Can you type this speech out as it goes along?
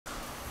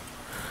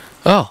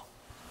Oh,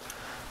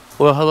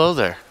 well, hello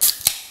there.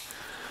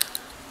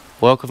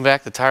 Welcome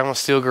back to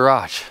Timelesssteel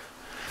Garage.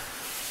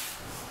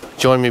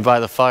 Join me by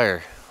the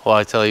fire while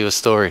I tell you a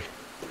story.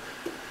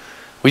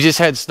 We just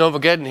had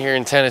Snowmageddon here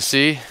in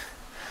Tennessee,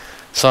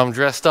 so I'm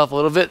dressed up a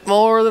little bit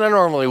more than I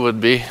normally would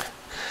be.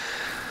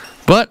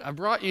 But I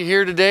brought you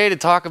here today to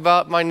talk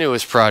about my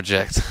newest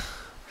project.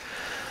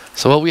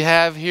 So what we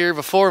have here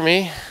before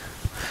me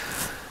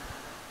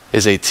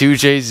is a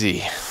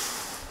 2JZ.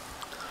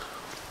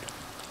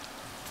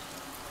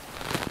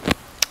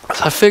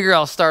 So I figure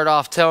I'll start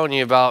off telling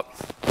you about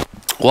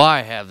why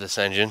I have this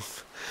engine.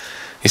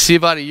 You see,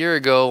 about a year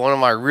ago, one of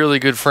my really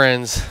good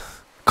friends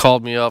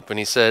called me up and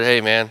he said,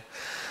 "Hey man,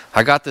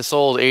 I got this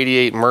old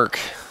 88 Merc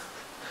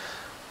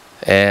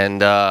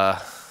and I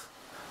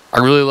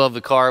really love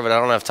the car, but I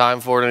don't have time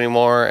for it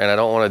anymore and I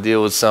don't want to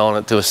deal with selling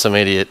it to some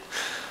idiot.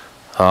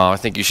 I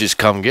think you should just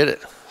come get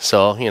it."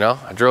 So, you know,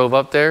 I drove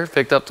up there,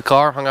 picked up the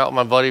car, hung out with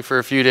my buddy for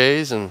a few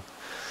days and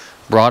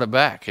brought it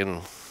back.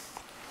 And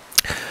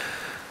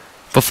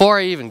before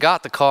I even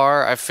got the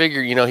car, I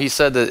figured, you know, he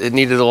said that it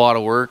needed a lot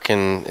of work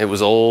and it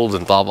was old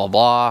and blah, blah,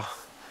 blah.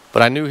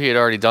 But I knew he had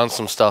already done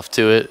some stuff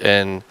to it,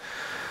 and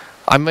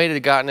I might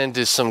have gotten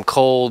into some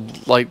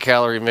cold, light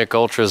calorie Mick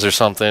Ultras or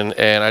something,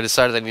 and I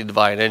decided I needed to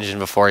buy an engine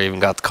before I even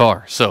got the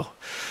car. So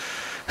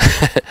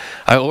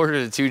I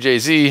ordered a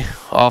 2JZ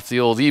off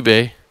the old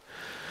eBay,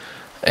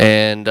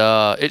 and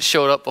it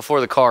showed up before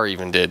the car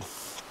even did.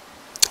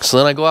 So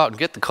then I go out and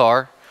get the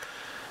car,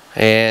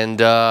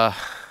 and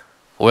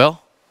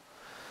well,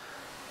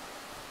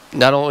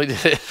 not only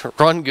did it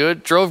run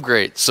good, drove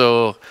great.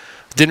 So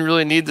didn't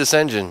really need this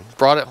engine.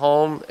 Brought it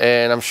home,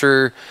 and I'm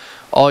sure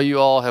all you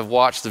all have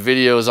watched the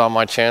videos on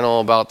my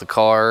channel about the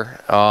car.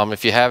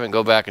 If you haven't,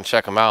 go back and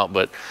check them out.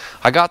 But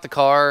I got the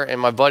car,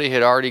 and my buddy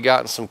had already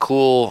gotten some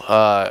cool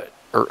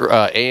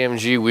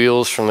AMG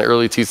wheels from the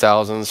early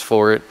 2000s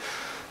for it.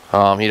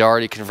 He'd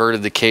already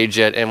converted the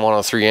K-Jet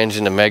M103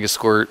 engine to Mega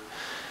Squirt,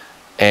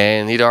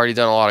 and he'd already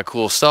done a lot of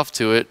cool stuff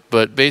to it.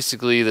 But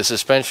basically, the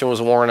suspension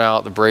was worn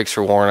out, the brakes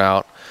were worn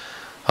out.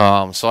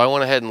 So I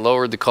went ahead and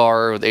lowered the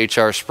car with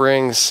HR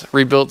springs,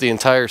 rebuilt the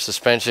entire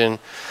suspension,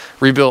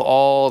 rebuilt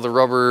all the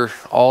rubber,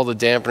 all the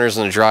dampeners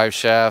in the drive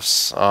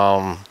shafts,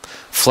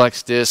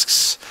 flex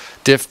discs,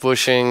 diff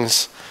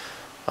bushings,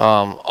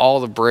 all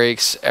the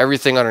brakes,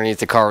 everything underneath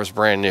the car was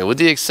brand new, with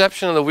the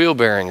exception of the wheel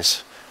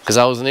bearings, because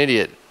I was an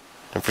idiot,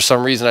 and for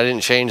some reason I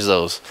didn't change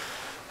those.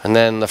 And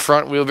then the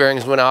front wheel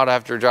bearings went out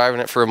after driving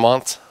it for a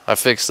month. I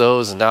fixed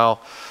those, and now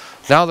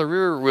the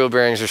rear wheel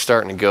bearings are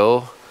starting to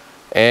go.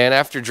 And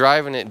after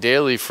driving it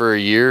daily for a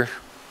year,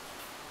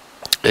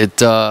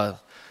 it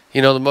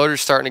you know, the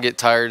motor's starting to get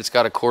tired. It's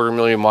got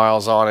 250,000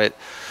 miles on it.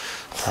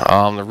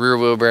 The rear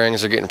wheel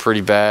bearings are getting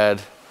pretty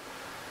bad.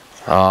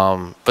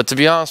 But to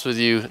be honest with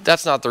you,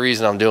 that's not the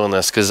reason I'm doing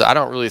this, because I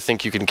don't really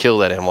think you can kill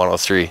that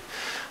M103.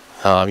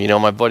 You know,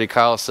 my buddy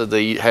Kyle said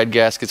they eat head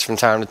gaskets from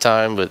time to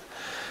time, but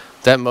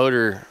that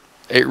motor,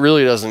 it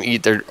really doesn't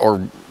eat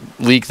or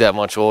leak that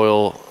much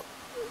oil.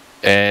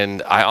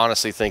 And I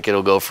honestly think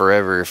it'll go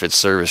forever if it's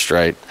serviced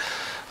right.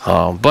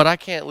 But I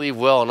can't leave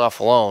well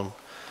enough alone.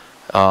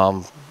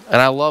 And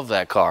I love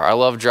that car. I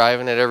love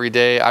driving it every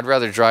day. I'd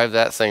rather drive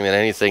that thing than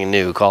anything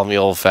new. Call me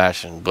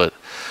old-fashioned, but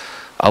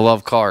I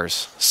love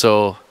cars.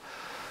 So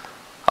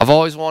I've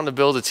always wanted to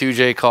build a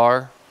 2J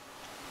car.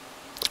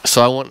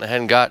 So I went ahead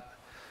and got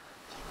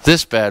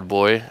this bad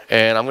boy.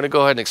 And I'm going to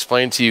go ahead and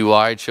explain to you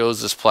why I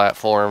chose this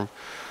platform.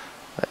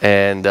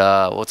 And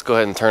let's go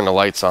ahead and turn the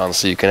lights on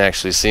so you can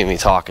actually see me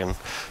talking.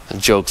 The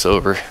joke's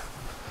over.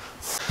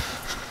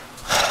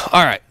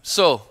 Alright,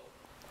 so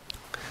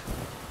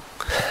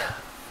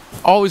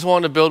always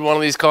wanted to build one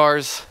of these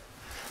cars.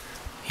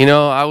 You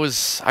know,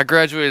 I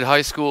graduated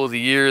high school the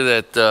year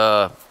that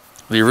the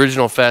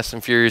original Fast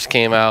and Furious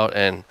came out,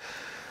 and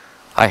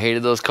I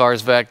hated those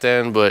cars back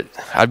then, but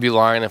I'd be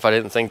lying if I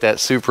didn't think that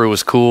Supra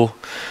was cool.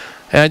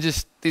 And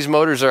these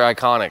motors are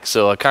iconic,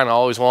 so I kind of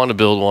always wanted to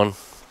build one.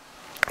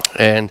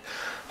 And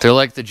they're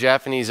like the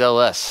Japanese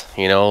LS,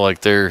 you know, like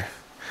the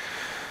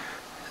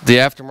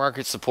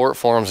aftermarket support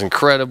for them is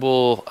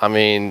incredible. I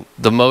mean,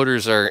 the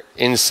motors are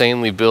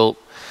insanely built.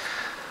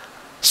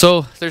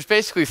 So there's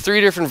basically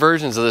 3 different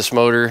versions of this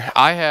motor.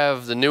 I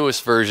have the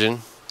newest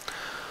version,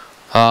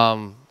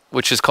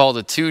 which is called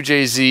the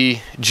 2JZ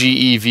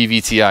GE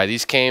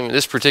VVTI.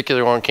 This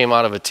particular one came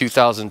out of a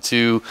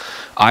 2002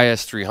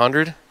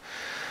 IS300.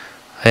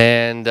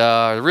 And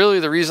really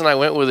the reason I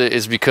went with it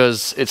is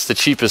because it's the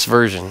cheapest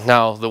version.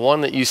 Now, the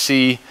one that you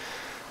see,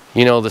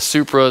 you know, the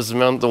Supras,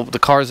 the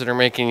cars that are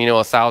making, you know,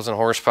 1,000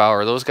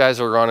 horsepower, those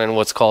guys are running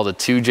what's called a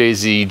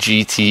 2JZ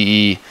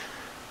GTE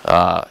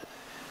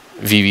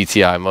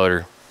VVTI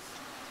motor.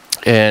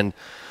 And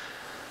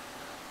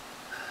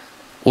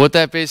what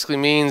that basically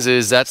means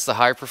is that's the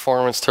high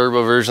performance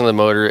turbo version of the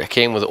motor. It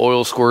came with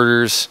oil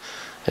squirters.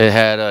 It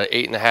had a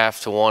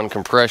 8.5 to 1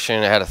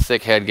 compression. It had a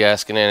thick head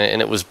gasket in it,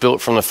 and it was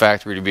built from the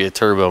factory to be a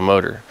turbo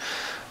motor.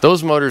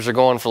 Those motors are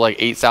going for like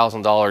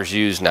 $8,000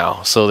 used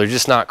now, so they're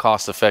just not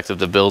cost effective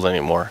to build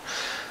anymore.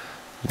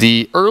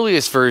 The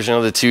earliest version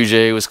of the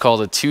 2J was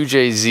called a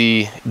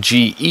 2JZ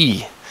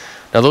GE.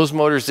 Now those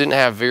motors didn't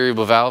have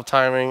variable valve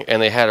timing,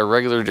 and they had a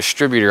regular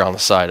distributor on the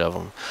side of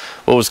them.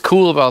 What was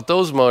cool about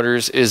those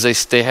motors is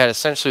they had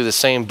essentially the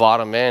same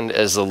bottom end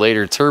as the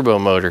later turbo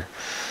motor.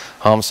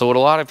 So what a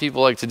lot of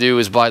people like to do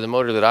is buy the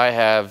motor that I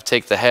have,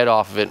 take the head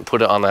off of it and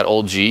put it on that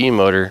old GE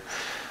motor.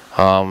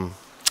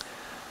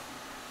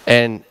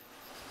 And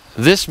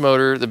this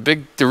motor,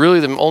 really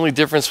the only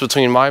difference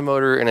between my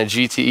motor and a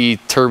GTE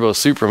turbo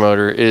supra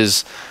motor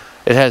is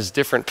it has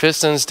different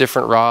pistons,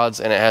 different rods,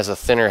 and it has a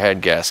thinner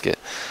head gasket.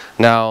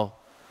 Now,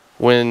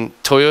 when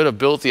Toyota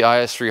built the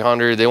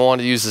IS300, they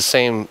wanted to use the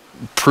same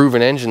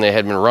proven engine they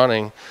had been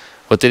running,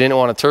 but they didn't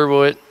want to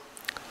turbo it.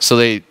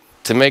 So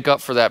to make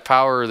up for that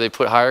power, they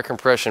put higher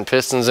compression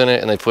pistons in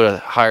it, and they put a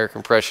higher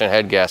compression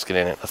head gasket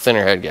in it, a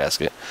thinner head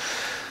gasket.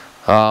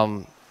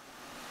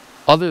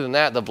 Other than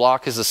that, the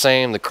block is the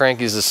same, the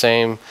crank is the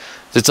same.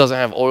 It doesn't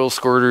have oil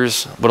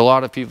squirters, but a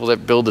lot of people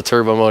that build the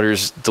turbo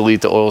motors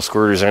delete the oil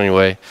squirters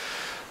anyway.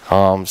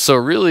 So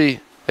really,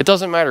 it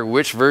doesn't matter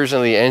which version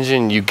of the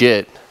engine you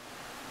get.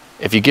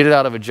 If you get it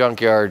out of a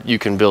junkyard, you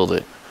can build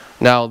it.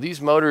 Now, these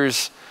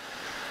motors,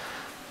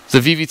 the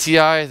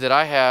VVTI that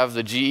I have,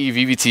 the GE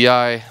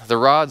VVTI, the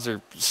rods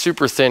are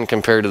super thin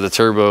compared to the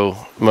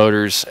turbo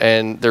motors,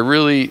 and they're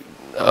really,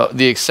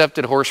 the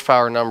accepted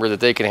horsepower number that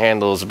they can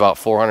handle is about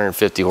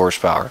 450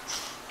 horsepower.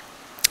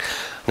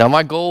 Now,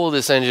 my goal with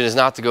this engine is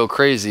not to go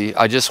crazy.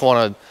 I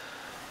want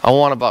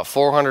about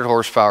 400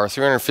 horsepower,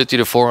 350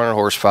 to 400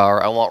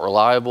 horsepower. I want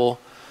reliable.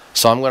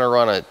 So I'm going to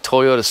run a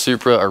Toyota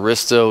Supra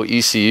Aristo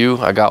ECU.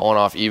 I got one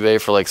off eBay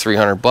for like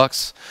 300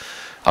 bucks.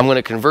 I'm going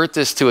to convert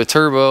this to a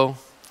turbo.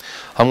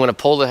 I'm going to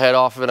pull the head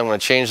off of it. I'm going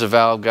to change the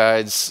valve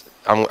guides,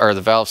 or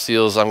the valve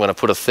seals. I'm going to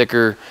put a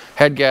thicker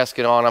head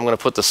gasket on. I'm going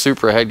to put the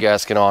Supra head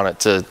gasket on it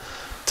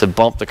to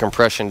bump the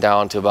compression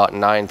down to about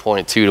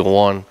 9.2 to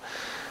 1.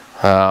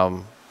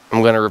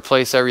 I'm going to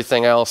replace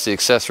everything else, the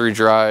accessory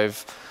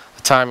drive,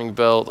 the timing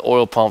belt, the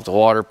oil pump, the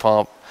water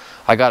pump.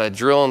 I got to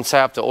drill and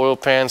tap the oil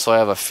pan so I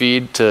have a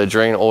feed to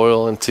drain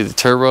oil into the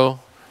turbo,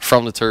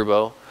 from the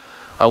turbo.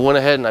 I went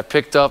ahead and I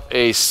picked up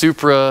a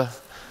Supra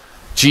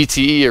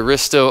GTE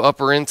Aristo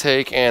upper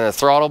intake and a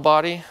throttle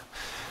body.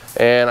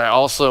 And I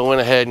also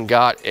went ahead and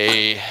got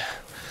a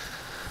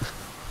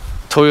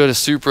Toyota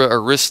Supra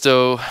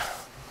Aristo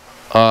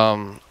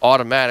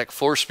automatic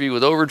 4-speed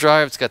with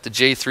overdrive. It's got the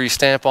J3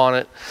 stamp on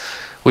it,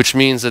 which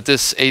means that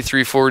this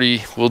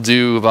A340 will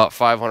do about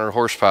 500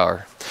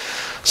 horsepower.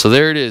 So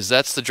there it is.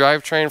 That's the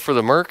drivetrain for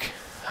the Merc.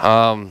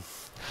 I've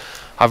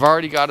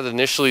already got it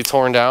initially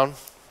torn down,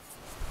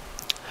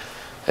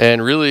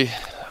 and really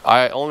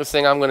only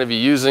thing I'm going to be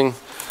using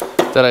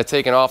that I've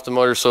taken off the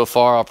motor so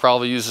far, I'll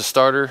probably use the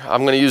starter.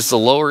 I'm going to use the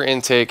lower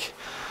intake,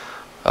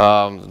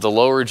 the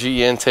lower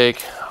G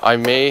intake. I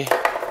may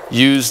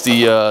use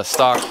the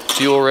stock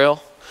fuel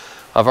rail.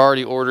 I've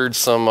already ordered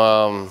some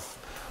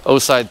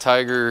O-side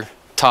Tiger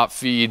top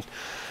feed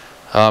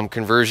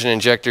conversion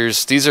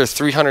injectors. These are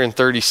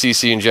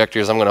 330cc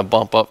injectors. I'm going to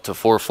bump up to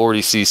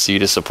 440cc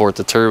to support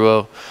the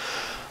turbo.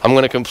 I'm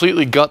going to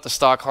completely gut the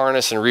stock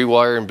harness and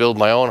rewire and build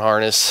my own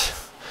harness.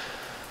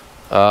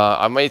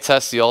 I may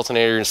test the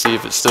alternator and see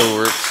if it still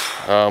works,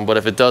 but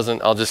if it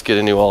doesn't, I'll just get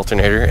a new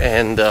alternator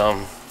and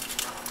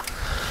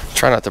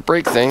try not to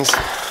break things.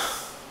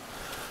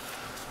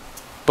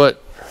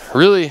 But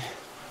really,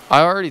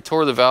 I already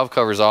tore the valve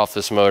covers off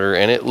this motor,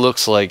 and it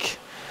looks like,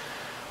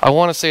 I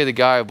want to say the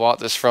guy I bought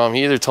this from,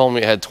 he either told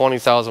me it had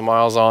 20,000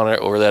 miles on it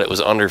or that it was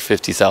under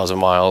 50,000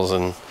 miles.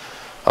 And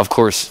of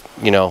course,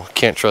 you know,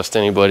 can't trust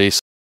anybody.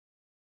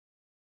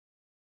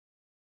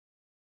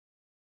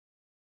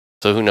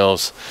 So who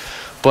knows?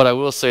 But I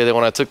will say that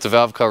when I took the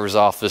valve covers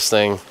off this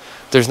thing,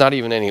 there's not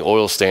even any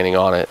oil staining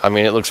on it. I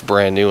mean, it looks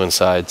brand new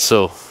inside.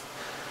 So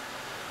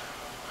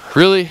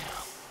really,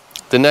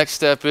 the next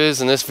step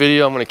is, in this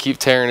video, I'm going to keep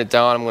tearing it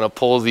down. I'm going to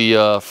pull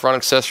the front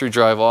accessory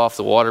drive off,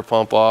 the water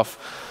pump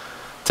off,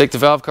 take the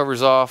valve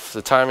covers off,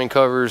 the timing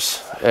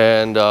covers,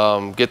 and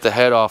get the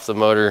head off the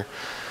motor.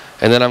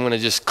 And then I'm going to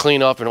just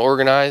clean up and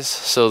organize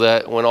so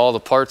that when all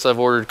the parts I've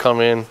ordered come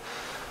in,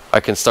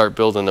 I can start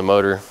building the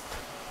motor.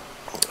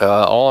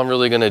 All I'm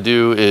really going to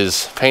do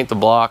is paint the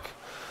block.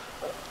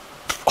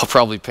 I'll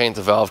probably paint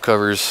the valve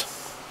covers,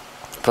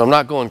 but I'm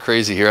not going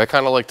crazy here. I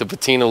kind of like the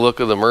patina look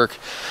of the Merc,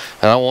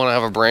 and I want to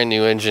have a brand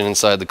new engine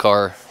inside the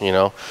car, you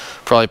know.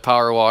 Probably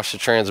power wash the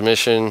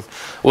transmission.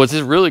 What's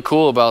really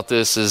cool about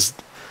this is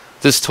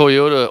this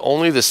Toyota,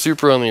 only the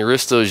Supra and the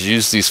Aristos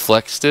use these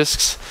flex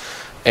discs,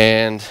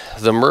 and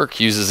the Merc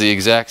uses the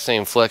exact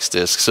same flex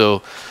disc.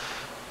 So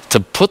to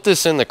put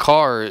this in the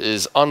car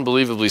is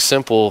unbelievably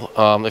simple.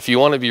 If you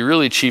want to be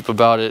really cheap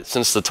about it,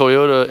 since the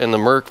Toyota and the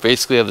Merc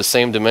basically have the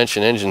same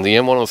dimension engine, the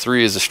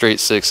M103 is a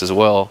straight 6 as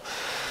well.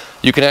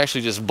 You can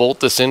actually just bolt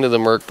this into the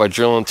Merc by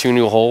drilling 2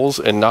 new holes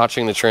and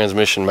notching the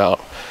transmission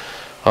mount.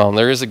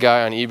 There is a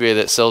guy on eBay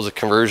that sells the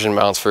conversion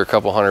mounts for a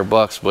couple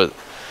 $100, but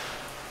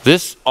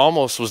this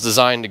almost was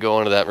designed to go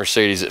into that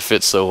Mercedes. It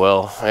fits so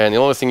well. And the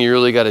only thing you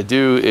really got to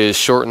do is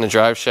shorten the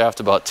drive shaft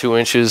about 2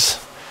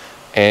 inches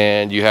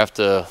and you have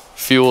to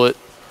fuel it,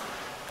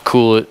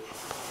 cool it,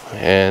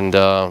 and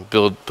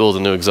build a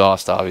new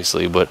exhaust,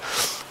 obviously. But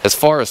as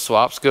far as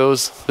swaps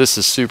goes, this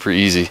is super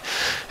easy.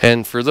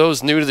 And for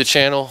those new to the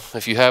channel,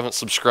 if you haven't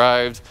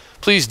subscribed,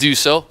 please do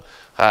so.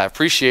 I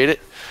appreciate it.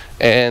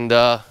 And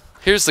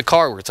here's the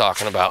car we're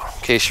talking about,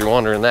 in case you're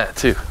wondering that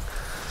too.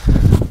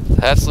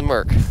 That's the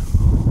Merc,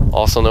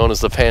 also known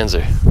as the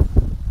Panzer.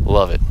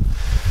 Love it.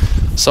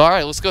 So all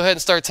right, let's go ahead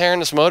and start tearing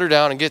this motor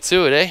down and get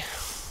to it, eh?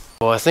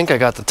 Well, I think I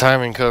got the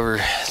timing cover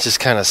just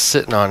kind of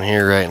sitting on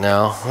here right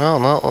now. Well,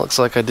 no, it looks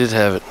like I did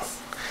have it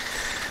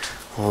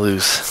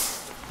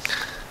loose.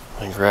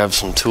 Let me grab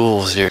some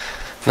tools here.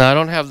 Now, I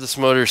don't have this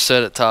motor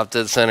set at top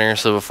dead center,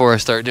 so before I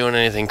start doing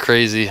anything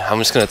crazy, I'm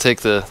just going to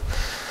take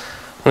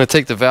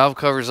the valve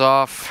covers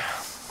off.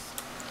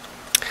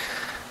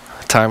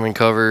 Timing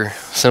cover,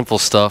 simple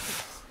stuff.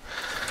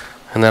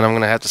 And then I'm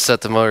going to have to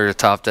set the motor to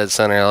top dead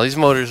center. Now, these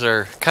motors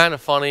are kind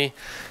of funny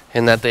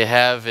in that they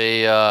have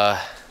a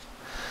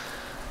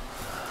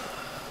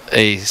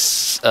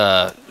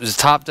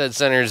top dead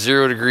center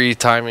 0 degree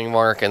timing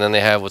mark, and then they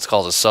have what's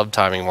called a sub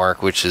timing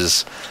mark, which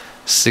is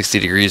 60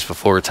 degrees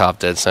before top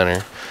dead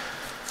center.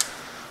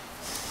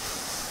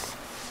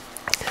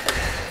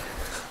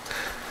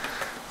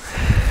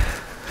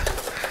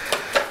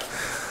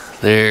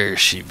 There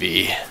she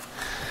be.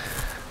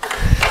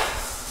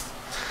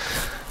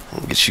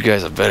 I'll get you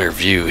guys a better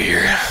view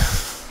here.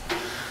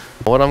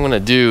 What I'm going to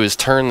do is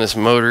turn this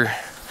motor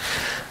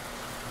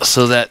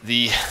so that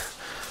the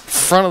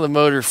front of the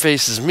motor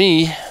faces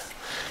me,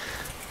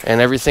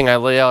 and everything I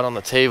lay out on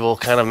the table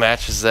kind of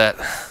matches that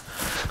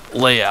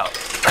layout.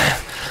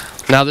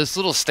 Now, this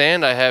little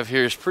stand I have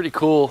here is pretty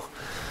cool.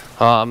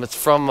 It's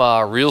from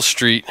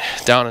Realstreet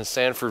down in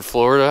Sanford,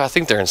 Florida. I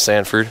think they're in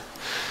Sanford.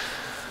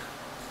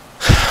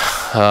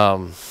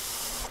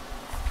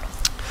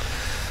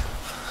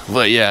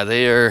 But yeah,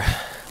 they are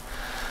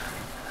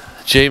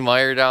Jay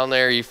Meyer down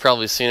there. You've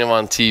probably seen him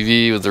on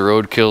TV with the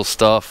roadkill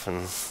stuff,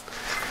 and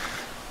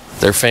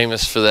they're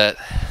famous for that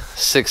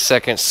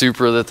 6-second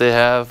Supra that they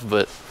have.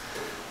 But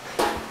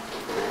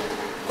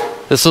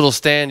this little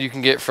stand you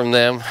can get from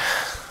them,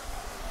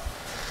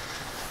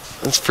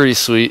 it's pretty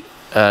sweet.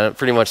 It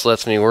pretty much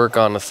lets me work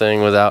on the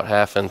thing without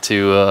having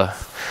to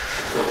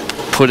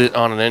put it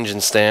on an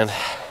engine stand.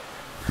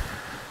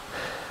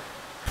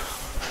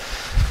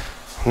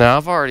 Now,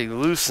 I've already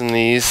loosened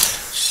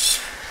these,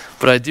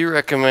 but I do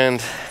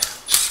recommend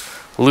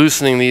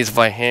loosening these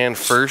by hand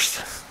first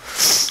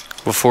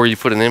before you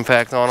put an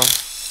impact on them,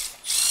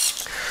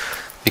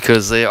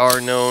 because they are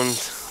known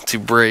to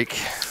break.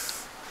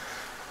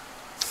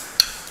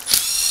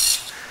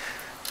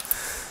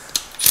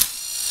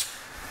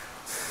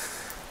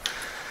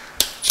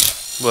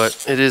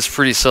 But it is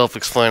pretty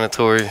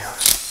self-explanatory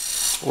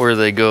where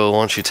they go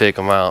once you take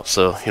them out,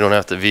 so you don't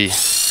have to be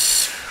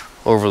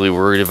overly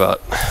worried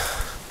about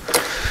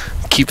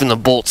keeping the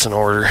bolts in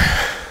order.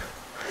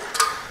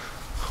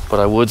 But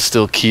I would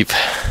still keep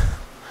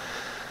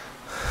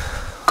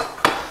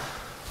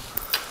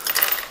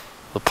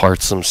the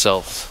parts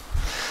themselves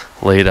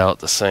laid out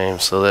the same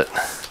so that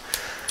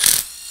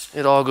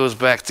it all goes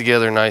back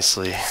together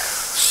nicely.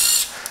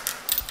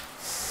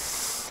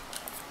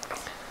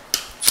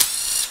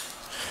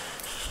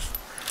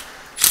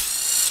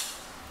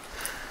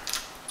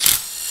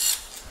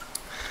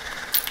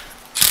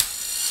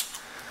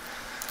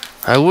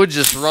 I would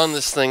just run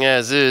this thing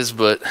as is,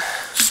 but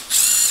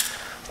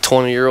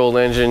 20-year-old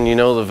engine, you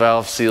know the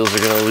valve seals are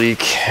going to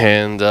leak,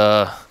 and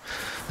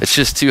it's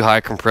just too high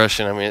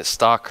compression. I mean, it's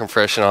stock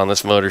compression on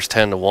this motor's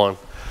 10-to-1,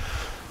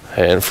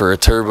 and for a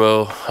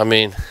turbo, I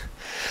mean,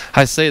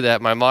 I say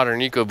that my modern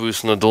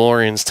EcoBoost and the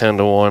DeLorean's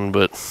 10-to-1,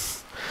 but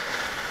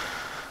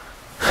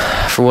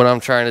for what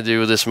I'm trying to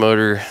do with this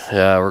motor,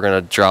 yeah, we're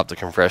going to drop the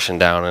compression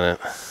down in it.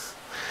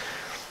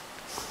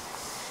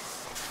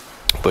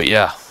 But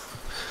yeah,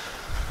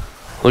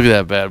 look at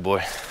that bad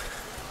boy.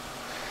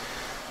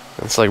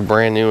 It's like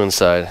brand new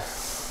inside.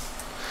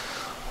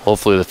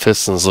 Hopefully the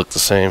pistons look the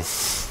same.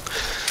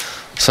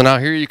 So now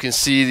here you can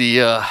see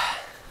the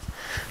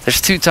there's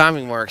 2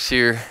 timing marks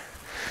here.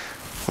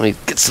 Let me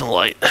get some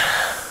light.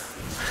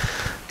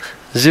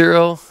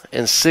 0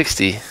 and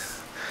 60.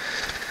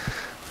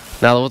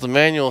 Now what the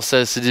manual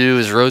says to do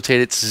is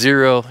rotate it to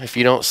 0. If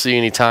you don't see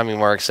any timing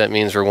marks, that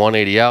means we're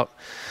 180 out.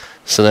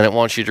 So then it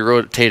wants you to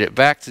rotate it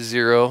back to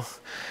 0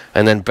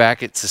 and then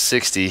back it to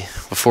 60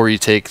 before you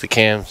take the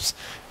cams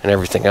and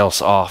everything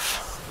else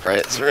off.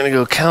 Right, so we're gonna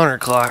go clockwise.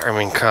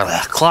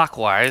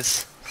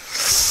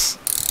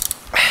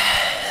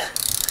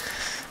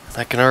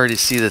 I can already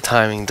see the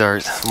timing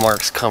dart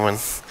marks coming.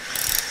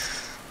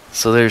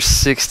 So there's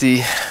 60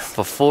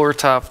 before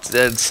top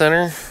dead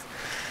center,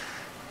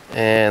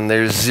 and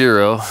there's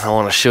 0. I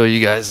want to show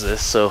you guys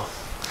this. So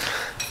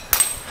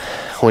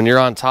when you're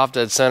on top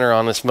dead center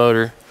on this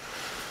motor,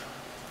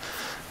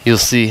 you'll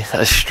see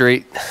a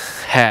straight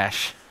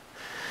hash.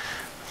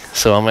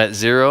 So I'm at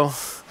 0,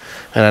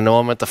 and I know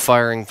I'm at the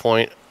firing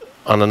point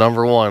on the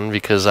number 1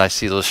 because I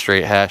see those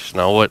straight hash.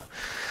 Now what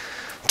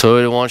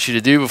Toyota wants you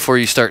to do before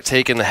you start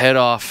taking the head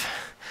off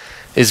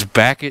is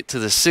back it to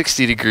the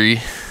 60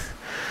 degree.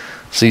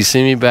 So you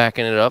see me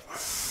backing it up.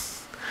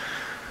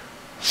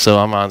 So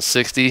I'm on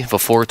 60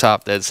 before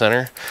top dead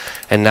center.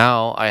 And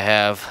now I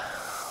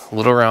have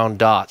little round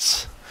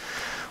dots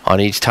on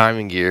each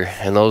timing gear.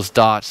 And those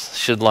dots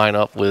should line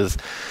up with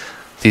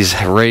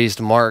these raised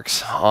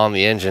marks on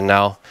the engine.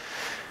 Now,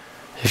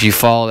 if you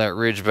follow that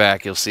ridge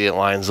back, you'll see it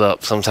lines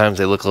up. Sometimes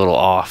they look a little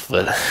off,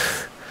 but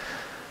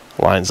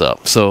lines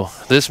up. So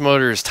this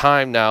motor is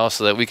timed now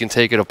so that we can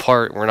take it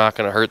apart. We're not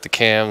going to hurt the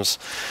cams.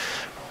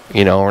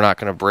 You know, we're not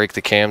going to break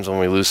the cams when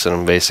we loosen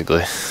them,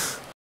 basically.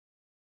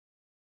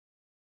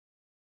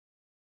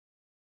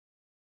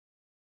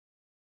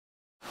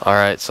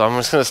 Alright, so I'm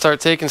just going to start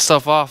taking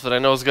stuff off that I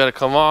know has got to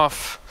come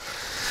off.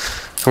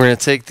 We're going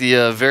to take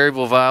the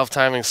variable valve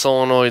timing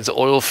solenoid's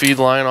oil feed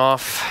line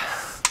off.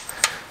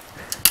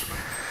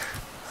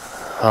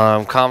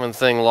 Common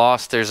thing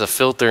lost, there's a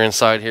filter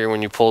inside here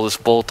when you pull this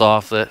bolt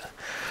off that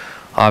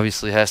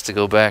obviously has to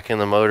go back in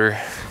the motor.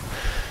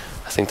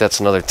 I think that's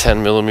another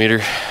 10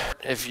 millimeter.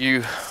 If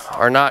you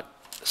are not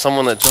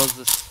someone that does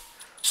this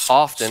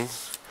often,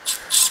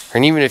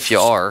 and even if you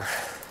are,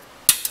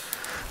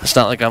 it's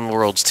not like I'm the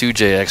world's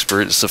 2J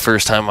expert. It's the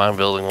first time I'm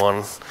building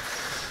one.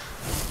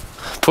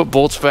 Put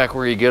bolts back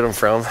where you get them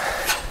from.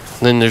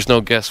 Then there's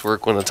no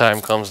guesswork when the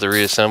time comes to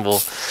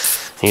reassemble.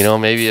 You know,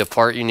 maybe a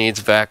part you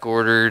need's back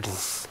ordered.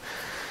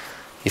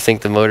 You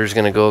think the motor's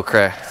gonna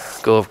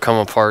come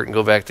apart and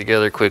go back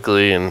together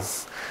quickly, and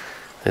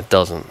it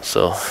doesn't.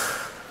 So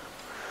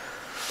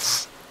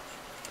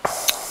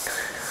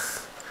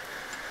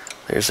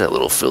there's that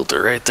little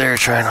filter right there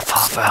trying to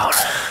pop out.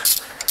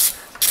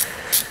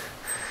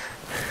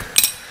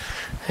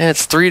 And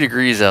it's 3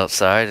 degrees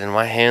outside and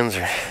my hands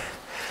are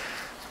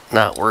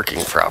not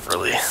working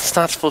properly. It's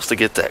not supposed to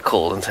get that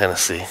cold in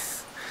Tennessee.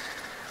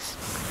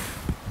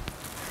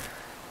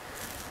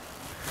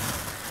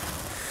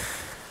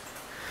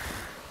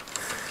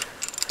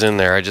 It's in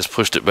there, I just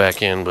pushed it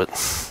back in, but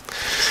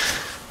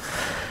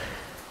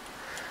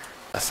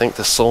I think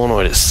the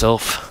solenoid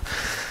itself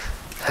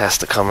has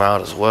to come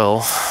out as well.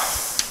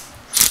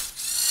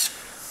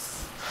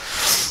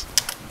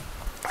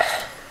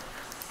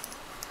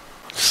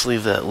 Just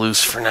leave that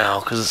loose for now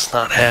because it's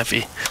not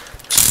happy.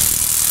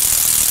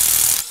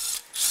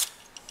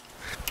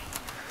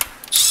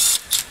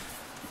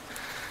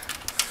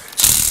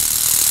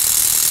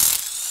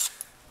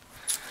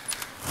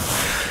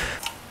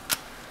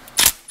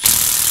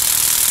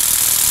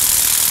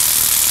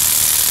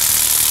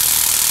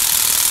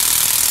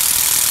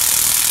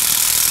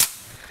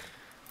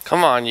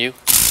 Come on, you.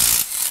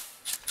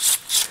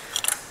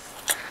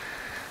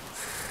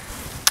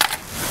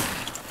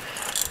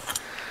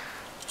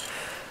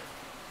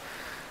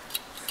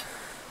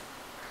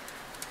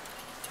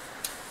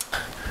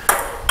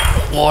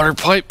 Water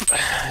pipe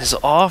is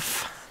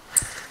off.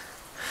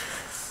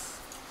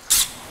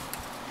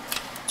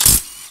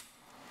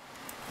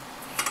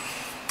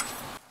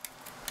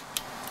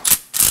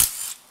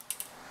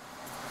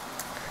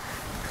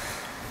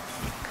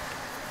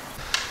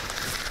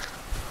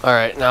 All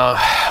right, now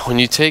when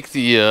you take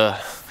the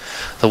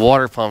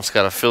water pump's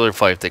got a filler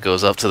pipe that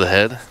goes up to the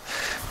head,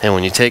 and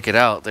when you take it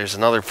out, there's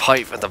another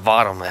pipe at the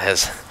bottom that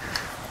has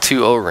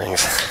 2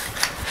 O-rings,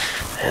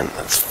 and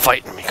it's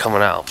fighting me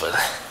coming out, but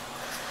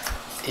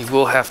you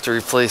will have to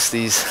replace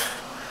these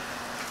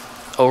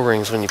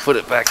O-rings when you put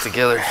it back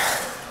together.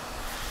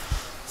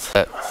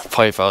 That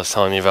pipe I was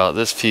telling you about,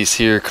 this piece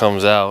here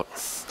comes out,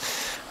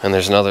 and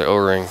there's another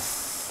O-ring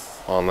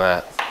on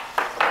that.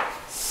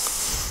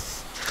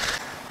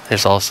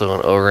 There's also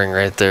an O-ring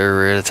right there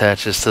where it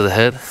attaches to the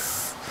head.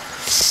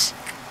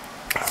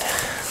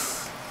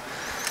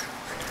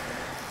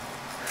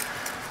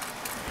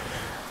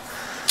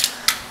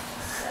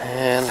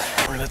 And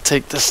we're going to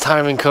take this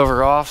timing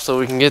cover off so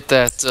we can get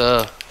that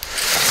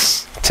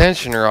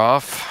tensioner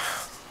off.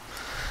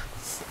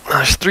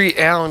 There's 3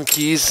 Allen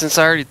keys. Since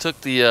I already took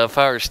the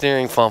power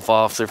steering pump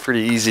off, they're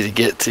pretty easy to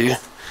get to.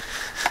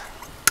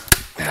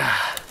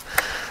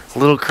 A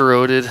little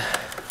corroded.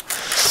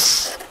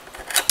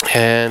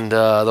 And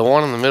the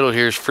one in the middle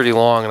here is pretty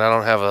long, and I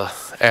don't have a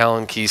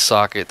Allen key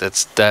socket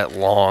that's that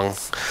long.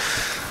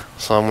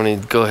 So I'm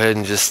going to go ahead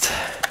and just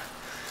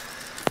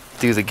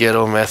do the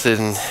ghetto method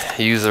and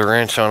use a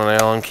wrench on an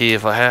Allen key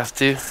if I have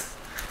to.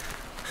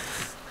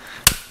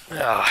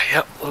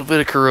 Yep, a little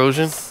bit of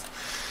corrosion.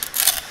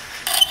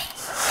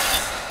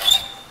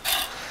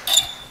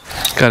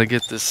 Got to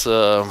get this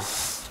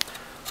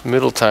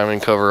middle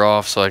timing cover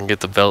off so I can get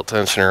the belt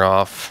tensioner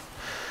off.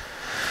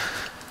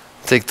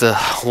 Take the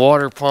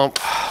water pump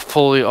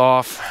pulley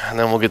off, and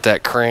then we'll get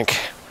that crank.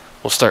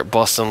 We'll start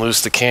busting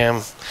loose the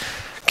cam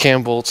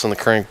bolts and the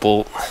crank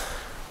bolt.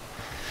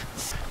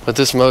 But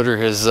this motor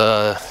has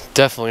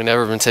definitely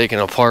never been taken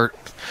apart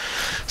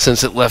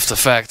since it left the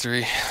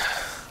factory,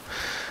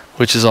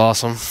 which is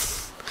awesome.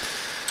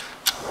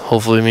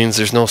 Hopefully it means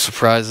there's no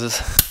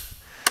surprises.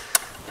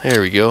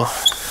 There we go.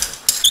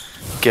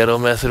 Ghetto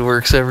method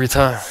works every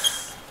time.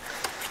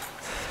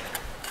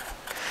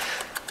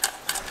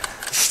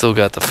 Still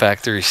got the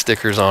factory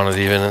stickers on it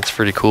even. It's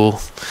pretty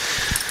cool.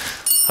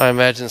 I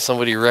imagine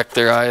somebody wrecked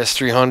their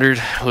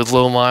IS300 with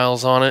low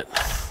miles on it.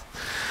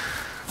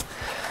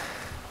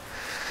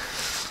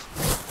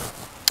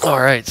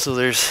 Alright, so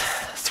there's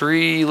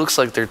 3, looks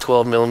like they're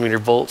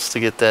 12mm bolts to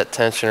get that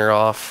tensioner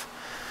off,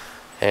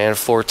 and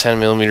 4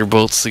 10mm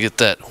bolts to get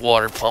that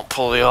water pump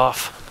pulley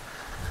off.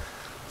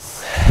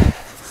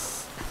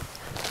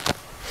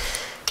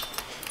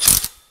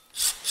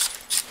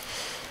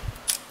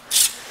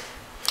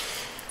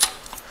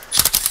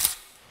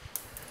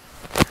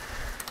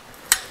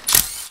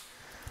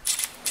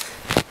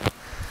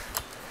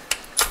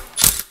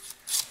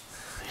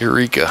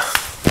 Eureka.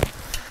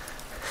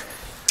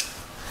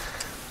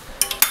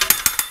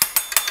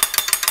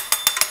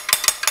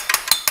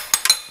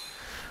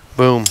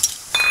 Boom.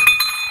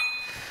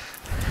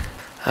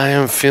 I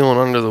am feeling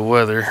under the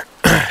weather,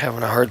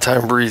 having a hard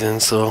time breathing,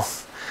 so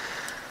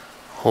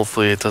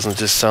hopefully it doesn't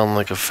just sound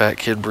like a fat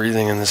kid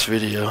breathing in this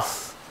video.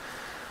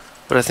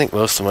 But I think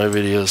most of my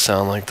videos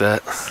sound like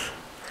that.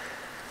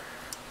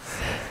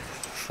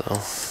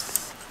 So,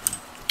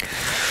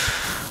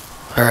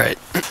 alright.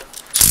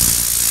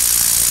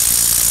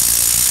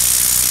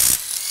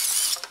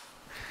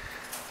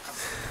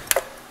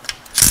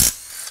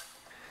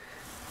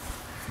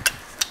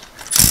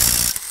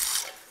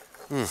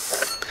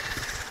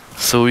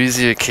 So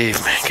easy a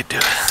caveman could do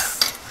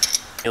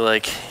it.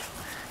 Like,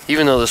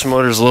 even though this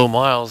motor's low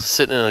miles,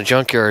 sitting in a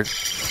junkyard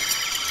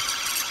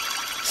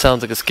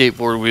sounds like a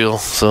skateboard wheel,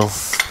 so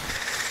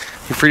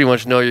you pretty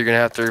much know you're gonna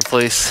have to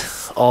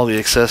replace all the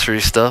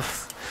accessory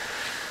stuff.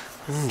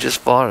 And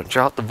just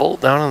dropped the bolt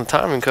down on the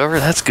timing cover.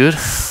 That's good.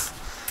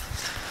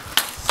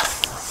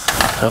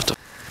 Have to.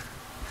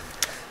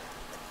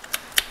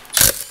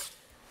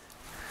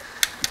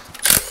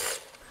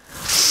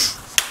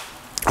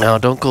 Now,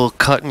 don't go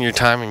cutting your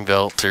timing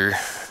belt or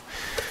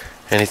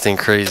anything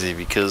crazy,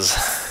 because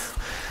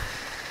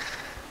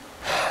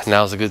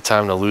now's a good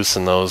time to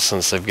loosen those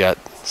since they've got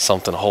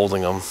something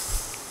holding them.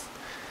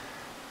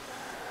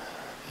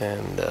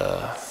 And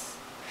the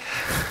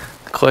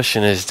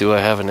question is, do I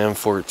have an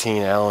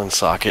M14 Allen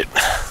socket?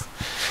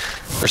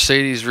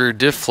 Mercedes rear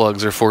diff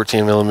plugs are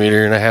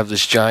 14mm, and I have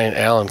this giant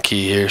Allen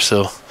key here,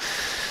 so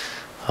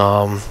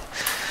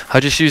I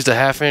just used a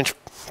 1/2-inch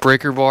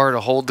breaker bar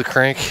to hold the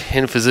crank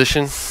in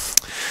position,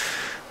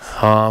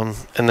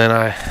 and then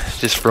I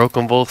just broke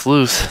them both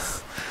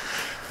loose.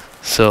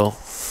 So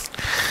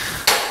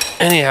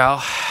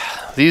anyhow,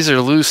 these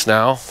are loose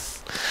now,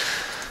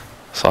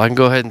 so I can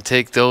go ahead and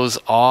take those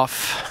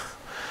off,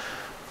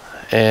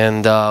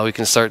 and we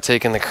can start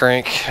taking the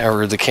crank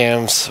or the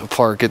cams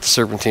apart, get the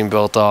serpentine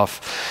belt off,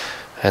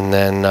 and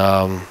then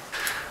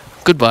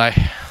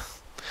goodbye.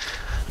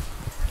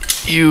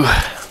 You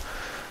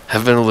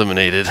have been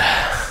eliminated.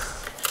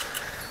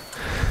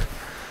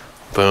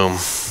 Boom.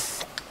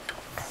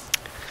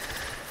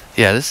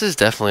 Yeah, this is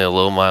definitely a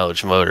low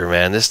mileage motor,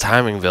 man. This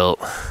timing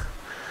belt,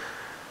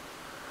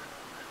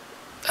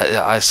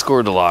 I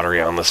scored the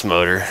lottery on this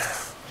motor,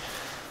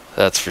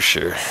 that's for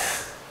sure.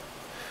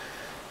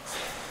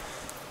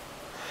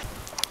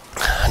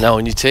 Now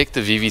when you take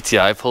the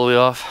VVTI pulley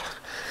off,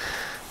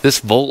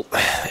 this bolt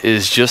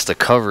is just a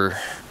cover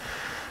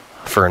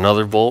for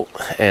another bolt,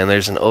 and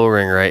there's an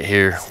O-ring right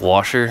here,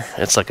 washer.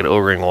 It's like an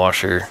O-ring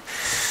washer.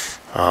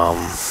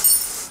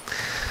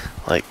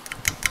 Like,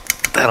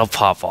 that'll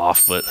pop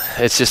off, but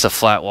it's just a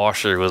flat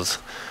washer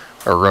with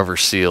a rubber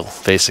seal,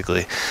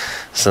 basically.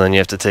 So then you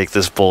have to take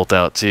this bolt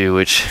out too,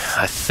 which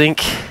I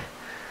think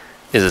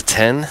is a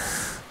 10mm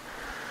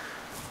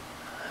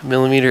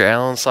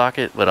Allen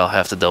socket, but I'll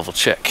have to double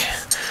check.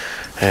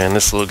 And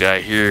this little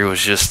guy here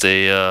was just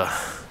a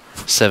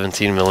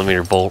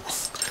 17mm bolt.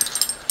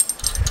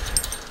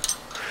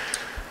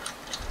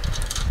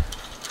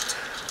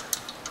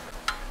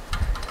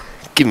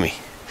 Gimme.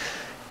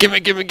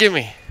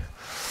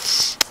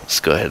 Let's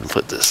go ahead and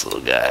put this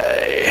little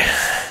guy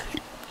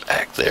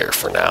back there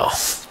for now.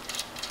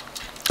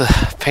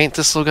 Paint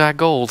this little guy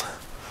gold.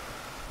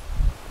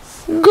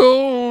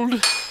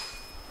 Gold!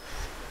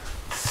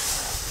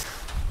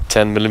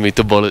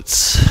 10mm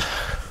bullets.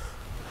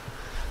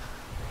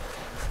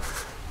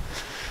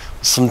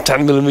 Some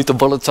 10mm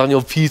bullets on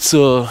your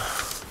pizza.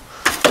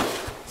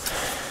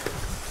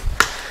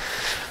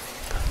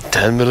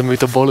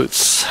 10mm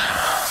bullets.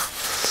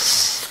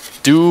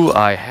 Do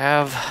I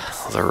have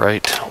the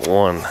right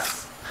one?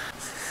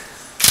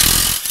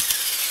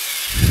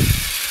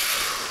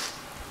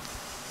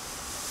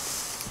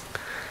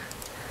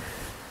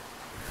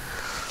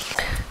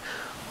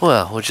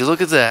 Well, would you look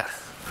at that?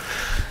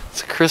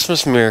 It's a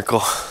Christmas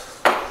miracle.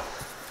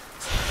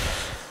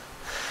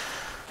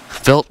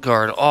 Belt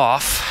guard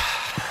off.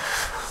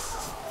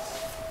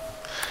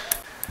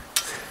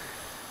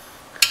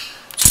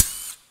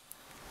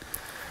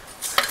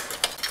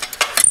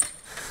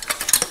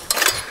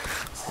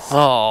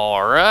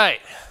 All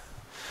right.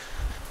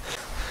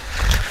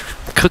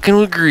 Cooking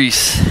with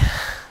grease.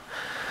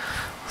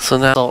 So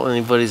not insult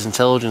anybody's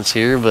intelligence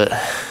here, but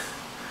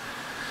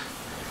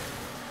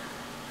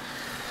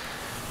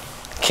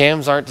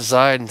cams aren't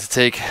designed to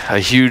take a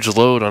huge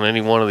load on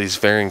any one of these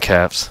bearing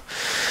caps.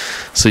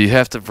 So you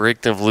have to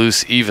break them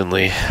loose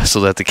evenly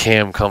so that the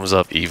cam comes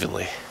up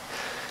evenly.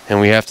 And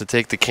we have to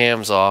take the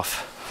cams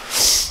off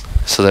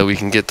so that we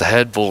can get the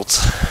head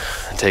bolts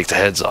and take the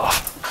heads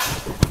off.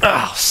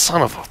 Oh,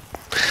 son of a...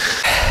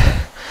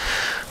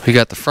 We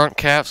got the front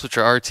caps, which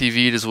are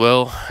RTV'd as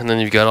well, and then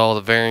you've got all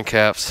the bearing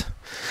caps.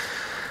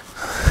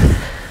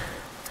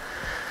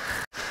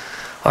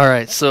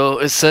 Alright, so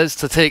it says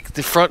to take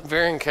the front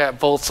bearing cap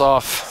bolts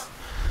off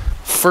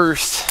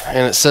first,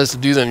 and it says to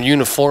do them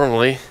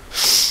uniformly.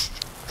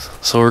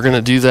 So we're going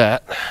to do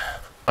that.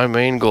 My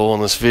main goal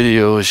in this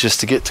video is just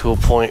to get to a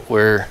point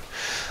where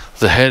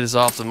the head is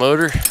off the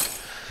motor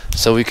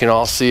so we can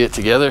all see it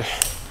together.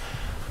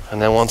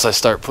 And then once I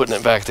start putting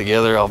it back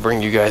together, I'll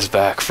bring you guys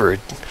back for an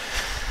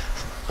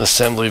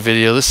assembly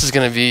video. This is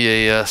going to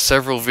be a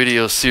several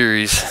video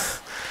series.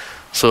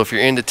 So if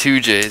you're into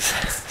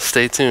 2Js,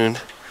 stay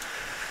tuned.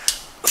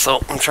 So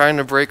I'm trying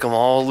to break them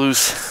all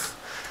loose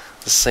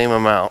the same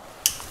amount.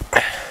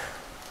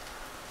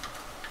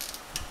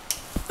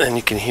 And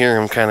you can hear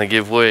them kind of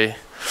give way.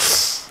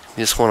 You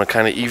just want to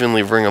kind of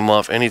evenly bring them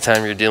up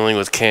anytime you're dealing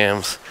with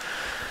cams.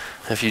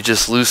 If you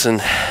just loosen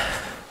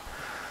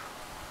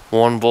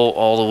one bolt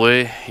all the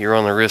way, you're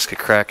on the risk of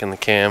cracking the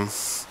cam.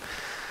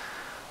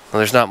 Now,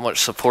 there's not much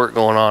support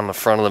going on in the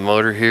front of the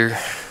motor here,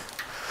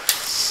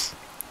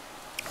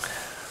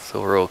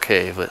 so we're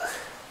okay, but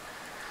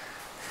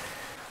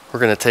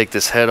we're going to take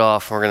this head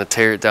off and we're going to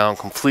tear it down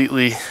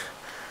completely.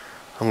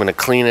 I'm going to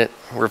clean it,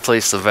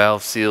 replace the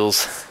valve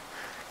seals,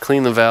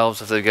 clean the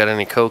valves if they've got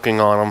any coking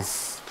on them,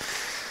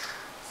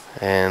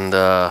 and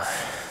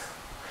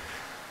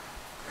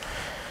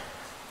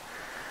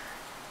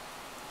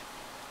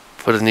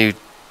put a new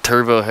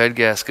turbo head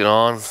gasket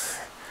on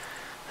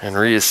and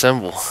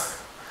reassemble.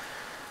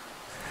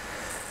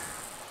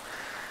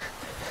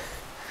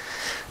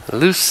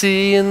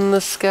 Lucy in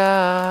the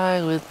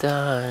sky with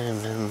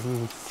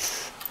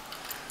diamonds.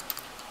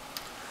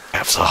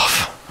 Caps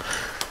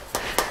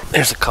off.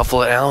 There's a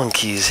couple of Allen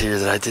keys here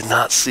that I did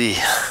not see.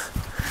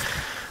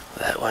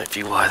 That might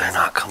be why they're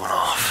not coming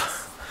off.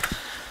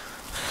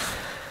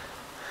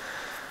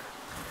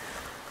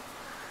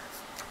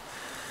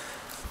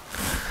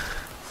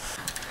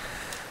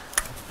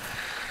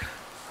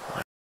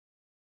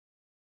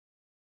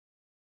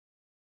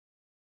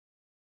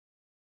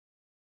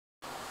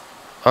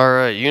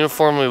 Alright,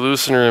 uniformly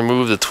loosen and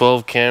remove the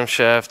 12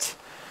 camshaft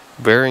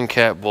bearing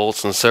cap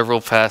bolts in several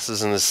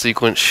passes in the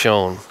sequence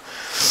shown.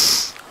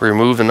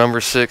 Remove the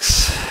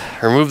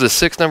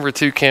 6 number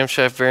 2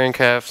 camshaft bearing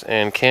caps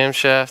and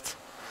camshaft.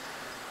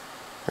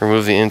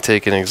 Remove the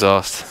intake and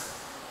exhaust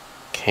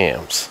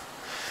cams.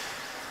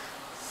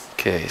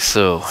 Okay,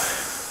 so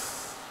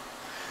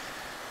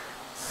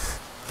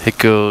it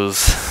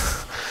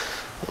goes,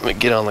 let me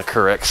get on the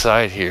correct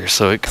side here.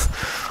 So it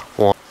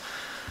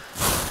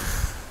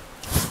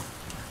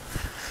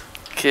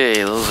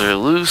okay, those are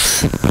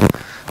loose.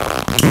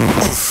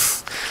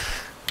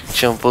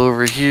 Jump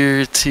over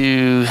here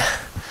to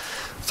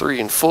 3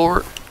 and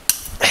 4.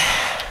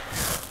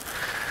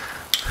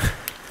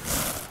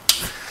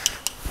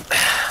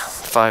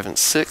 5 and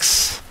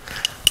 6.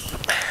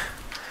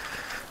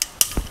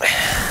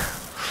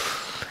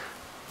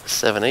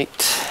 7, 8.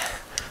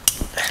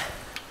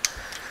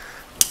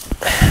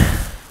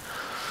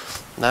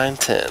 9,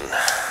 10.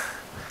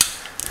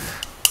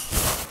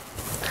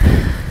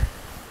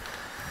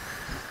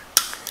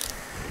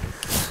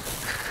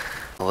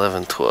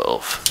 11,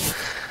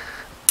 12.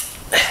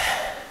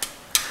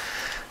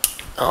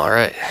 All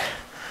right.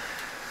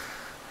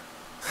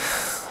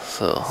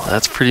 So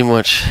that's pretty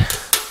much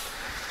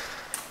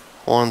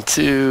 1,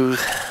 2.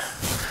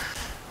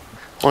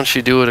 Once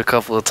you do it a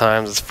couple of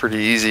times, it's pretty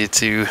easy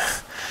to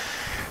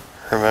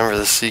remember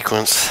the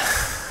sequence.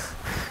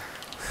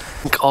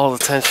 All the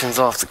tension's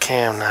off the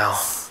cam now.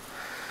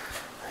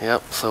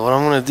 Yep, so what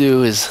I'm gonna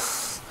do is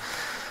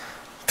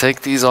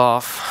take these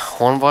off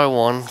one by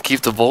one,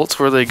 keep the bolts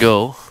where they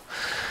go,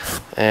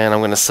 and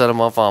I'm going to set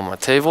them up on my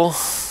table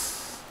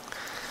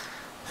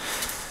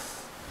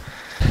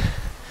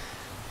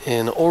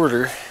in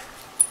order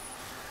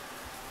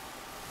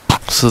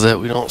so that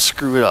we don't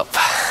screw it up.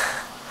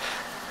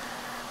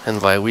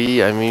 And by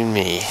we, I mean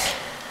me.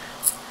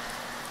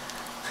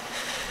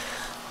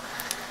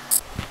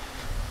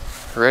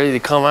 Ready to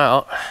come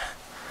out.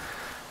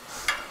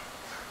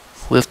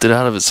 Lift it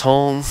out of its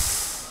home.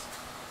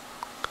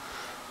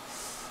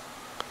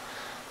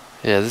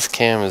 Yeah, this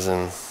cam is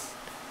in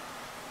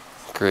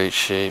great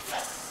shape.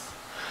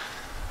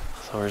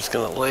 So we're just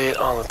gonna lay it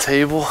on the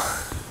table.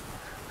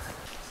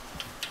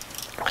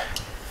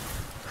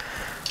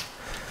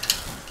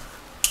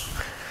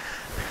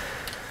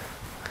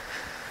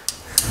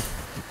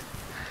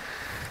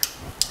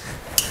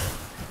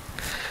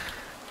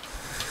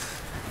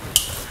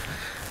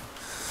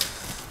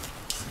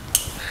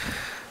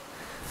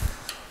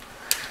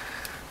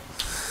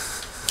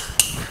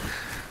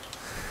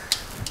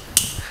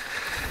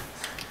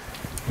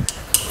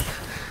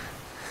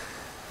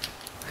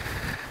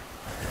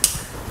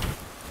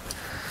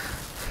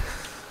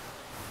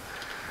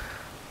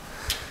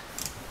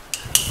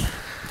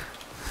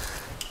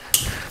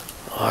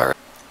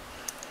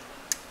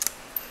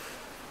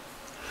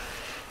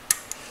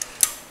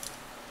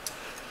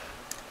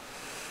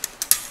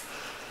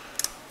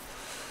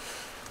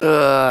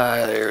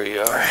 There we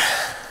are.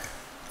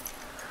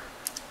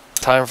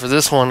 Time for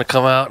this one to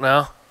come out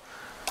now.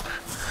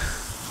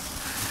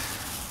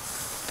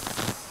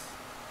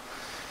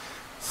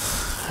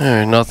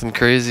 There's nothing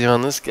crazy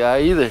on this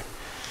guy either.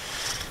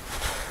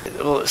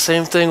 Well,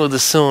 same thing with the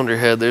cylinder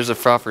head. There's a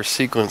proper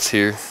sequence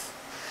here.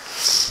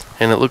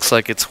 And it looks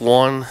like it's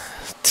 1,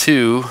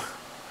 2,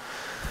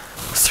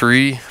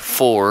 3,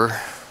 4,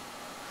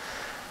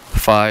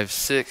 5,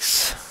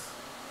 6,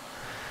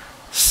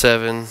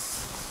 7,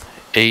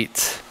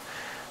 8,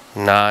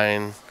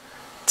 9,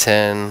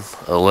 10,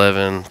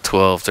 11,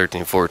 12,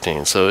 13,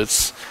 14. So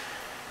it's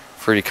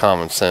pretty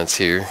common sense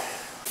here.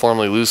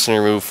 Formally loosen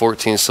and remove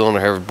 14 cylinder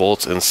head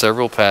bolts in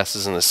several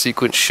passes in the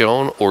sequence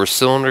shown, or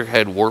cylinder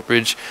head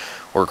warpage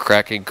or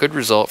cracking could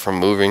result from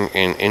moving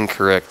in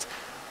incorrect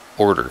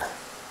order.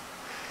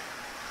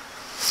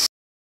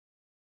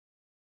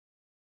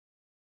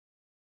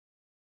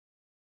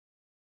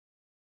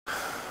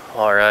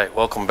 All right,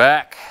 welcome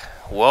back.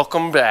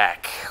 Welcome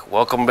back.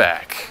 Welcome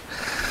back.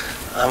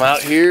 I'm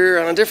out here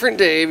on a different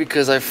day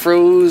because I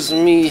froze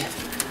me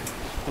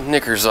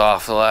knickers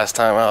off the last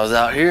time I was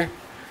out here.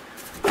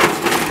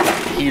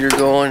 Heater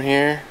going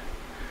here,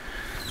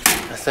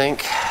 I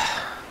think.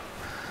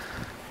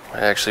 I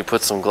actually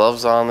put some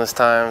gloves on this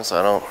time so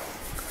I don't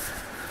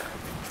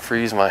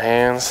freeze my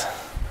hands.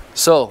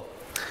 So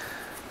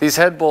these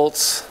head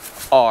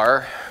bolts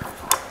are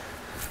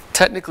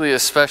technically a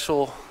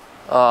special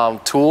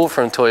tool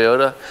from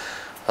Toyota.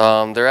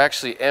 They're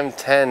actually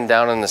M10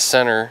 down in the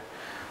center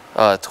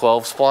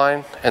 12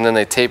 spline, and then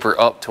they taper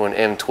up to an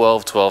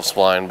M12 12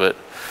 spline, but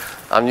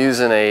I'm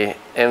using a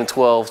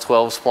M12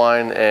 12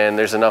 spline and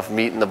there's enough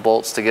meat in the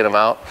bolts to get them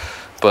out.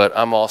 But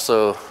I'm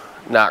also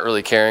not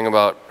really caring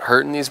about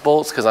hurting these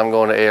bolts because I'm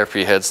going to ARP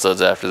head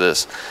studs after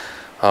this.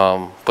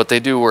 But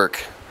they do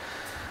work.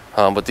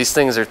 But these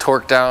things are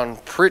torqued down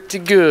pretty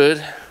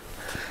good.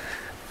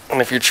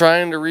 And if you're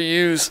trying to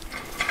reuse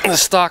the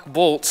stock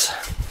bolts,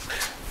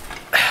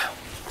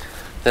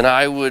 then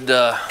I would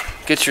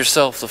get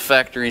yourself the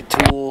factory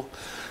tool.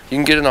 You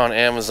can get it on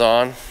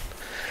Amazon.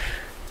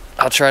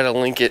 I'll try to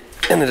link it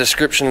in the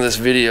description of this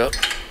video.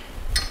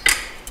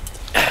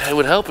 It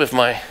would help if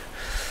my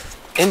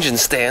engine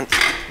stand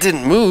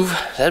didn't move.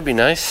 That'd be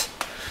nice.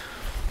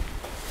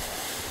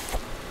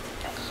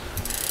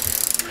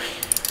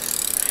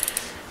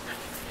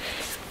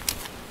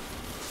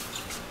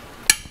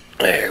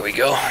 There we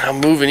go. I'm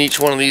moving each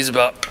one of these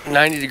about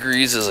 90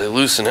 degrees as I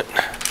loosen it.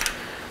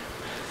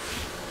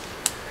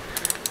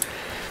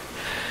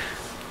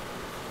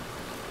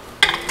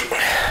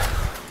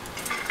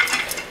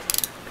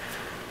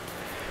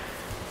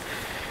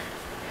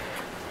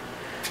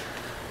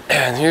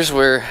 And here's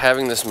where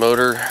having this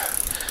motor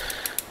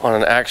on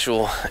an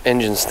actual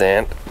engine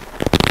stand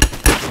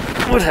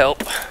would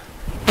help.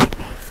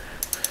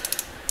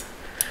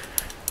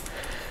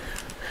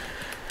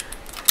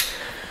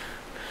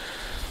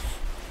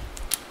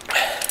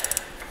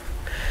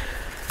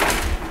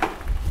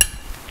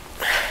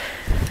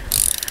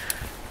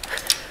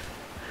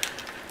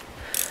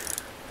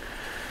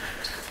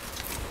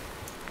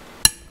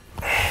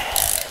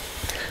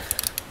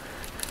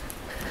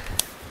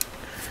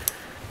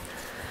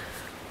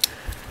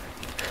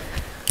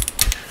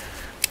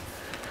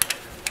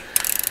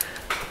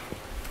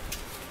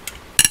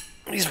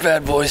 These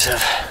bad boys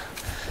have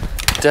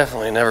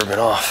definitely never been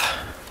off.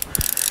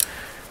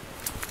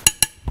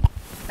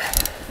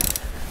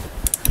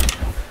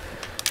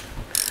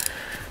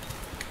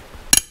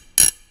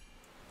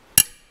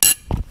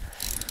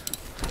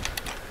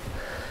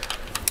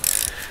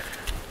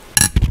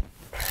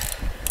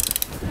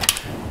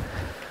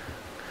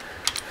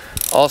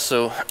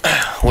 Also,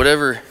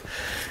 whatever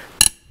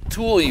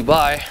tool you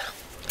buy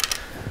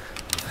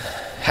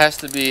has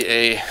to be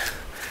a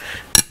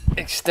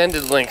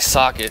extended length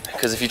socket,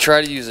 because if you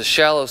try to use a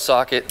shallow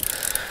socket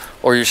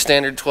or your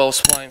standard 12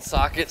 spline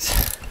sockets,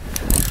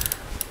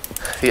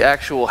 the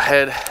actual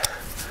head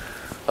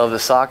of the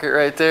socket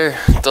right there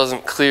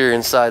doesn't clear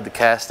inside the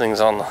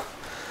castings on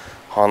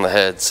the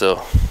head.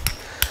 So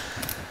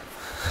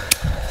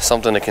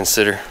something to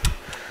consider.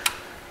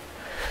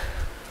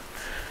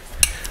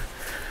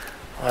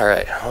 All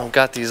right, I've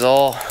got these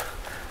all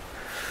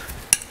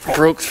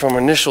broke from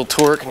initial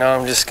torque. Now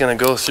I'm just gonna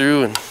go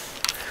through and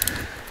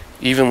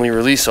evenly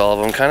release all of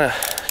them, kind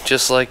of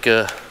just like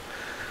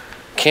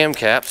cam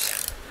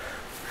caps.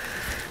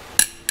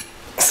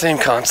 Same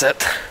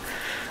concept.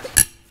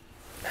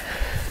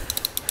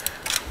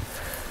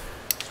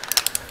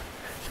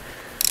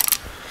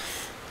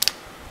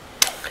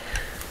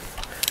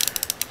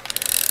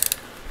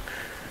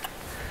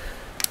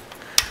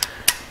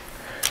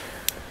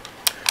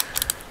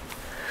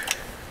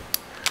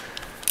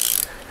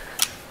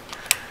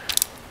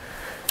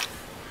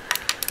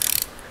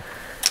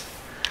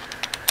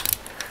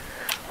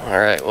 All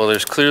right, well,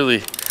 there's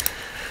clearly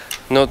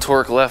no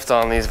torque left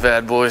on these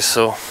bad boys,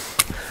 so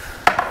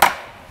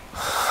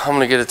I'm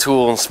gonna get a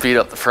tool and speed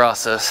up the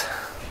process.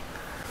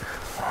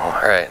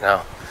 All right,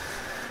 now,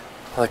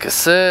 like I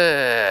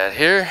said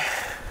here,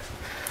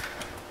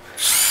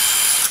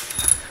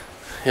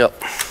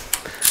 Yep.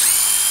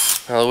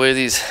 Now the way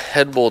these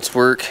head bolts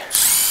work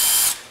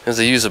is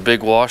they use a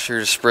big washer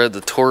to spread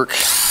the torque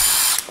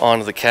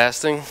onto the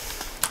casting.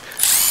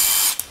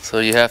 So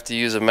you have to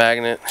use a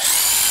magnet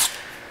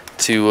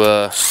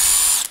to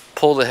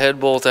pull the head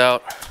bolt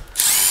out,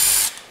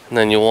 and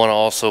then you'll want to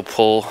also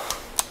pull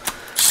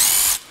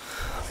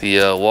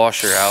the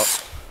washer out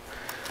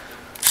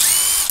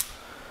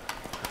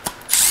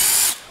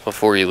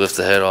before you lift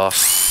the head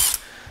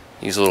off.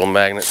 Use a little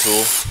magnet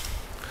tool.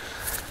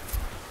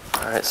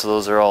 Alright, so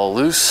those are all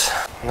loose.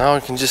 Now I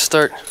can just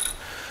start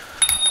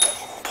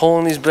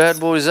pulling these bad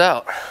boys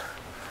out.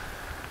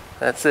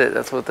 That's it.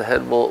 That's what the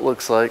head bolt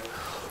looks like.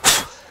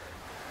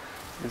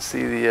 You can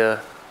see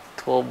the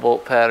 12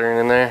 bolt pattern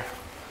in there.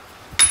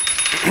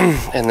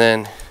 And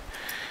then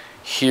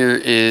here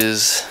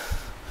is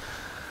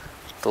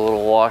the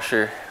little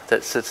washer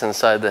that sits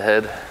inside the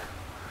head.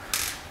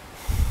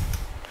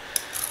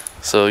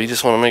 So you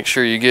just want to make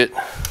sure you get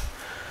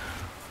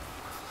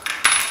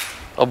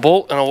a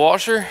bolt and a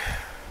washer,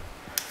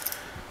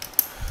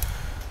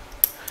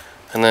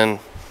 and then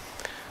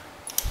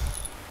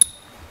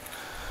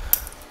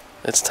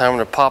it's time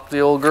to pop the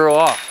old girl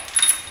off.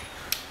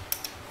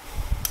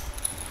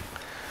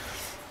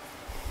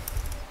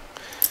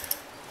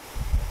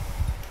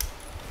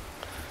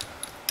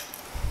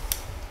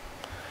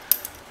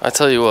 I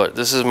tell you what,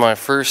 this is my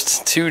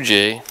first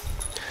 2J,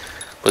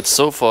 but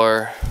so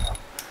far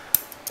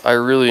I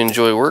really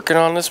enjoy working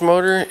on this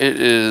motor. It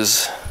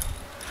is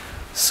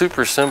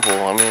super simple.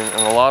 I mean,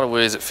 in a lot of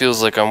ways it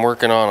feels like I'm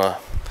working on a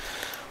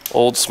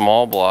old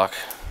small block,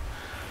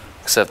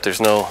 except there's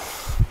no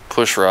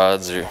push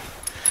rods or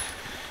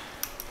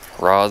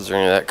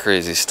any of that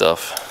crazy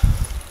stuff.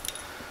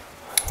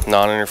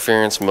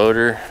 Non-interference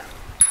motor,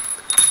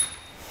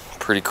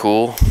 pretty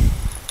cool.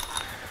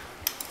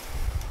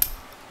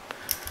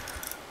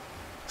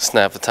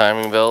 Snap the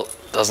timing belt,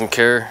 doesn't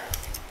care.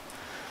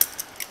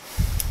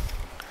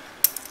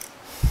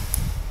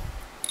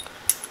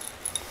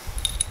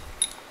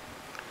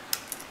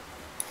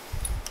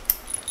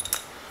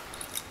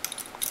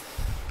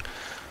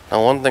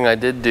 Now, one thing I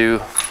did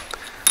do,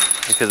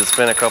 because it's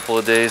been a couple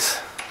of days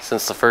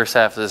since the first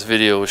half of this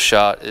video was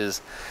shot,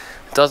 is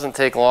it doesn't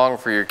take long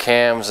for your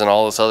cams and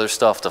all this other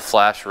stuff to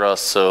flash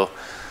rust. So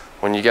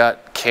when you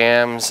got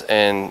cams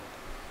and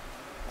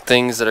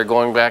things that are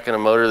going back in a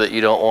motor that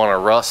you don't want to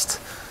rust,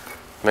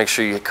 make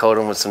sure you coat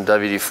them with some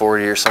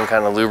WD-40 or some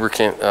kind of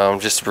lubricant,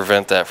 just to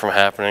prevent that from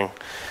happening,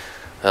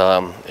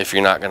 if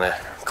you're not going to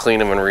clean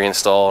them and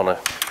reinstall in a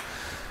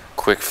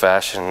quick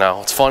fashion. Now,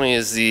 what's funny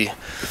is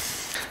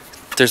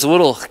there's a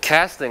little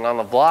casting on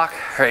the block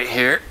right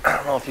here. I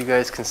don't know if you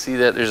guys can see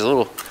that. There's a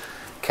little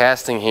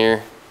casting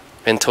here,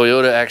 and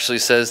Toyota actually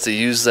says to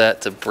use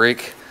that to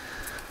break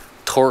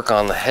torque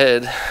on the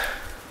head.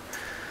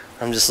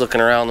 I'm just looking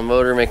around the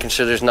motor, making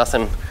sure there's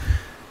nothing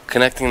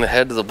connecting the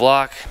head to the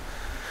block.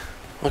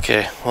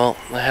 Okay, well,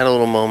 I had a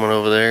little moment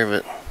over there,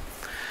 but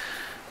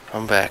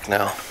I'm back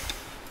now.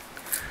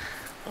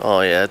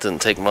 Oh yeah, it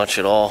didn't take much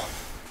at all.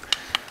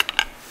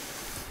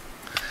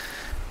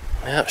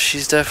 Yep,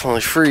 she's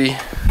definitely free.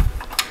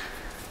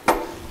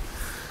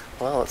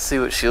 Well, let's see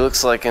what she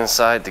looks like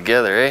inside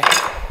together, eh?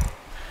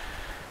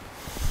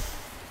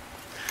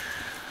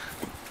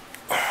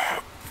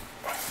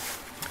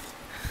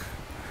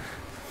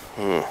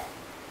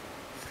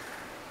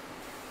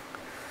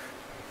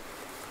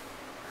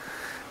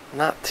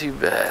 Not too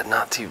bad,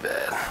 not too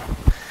bad.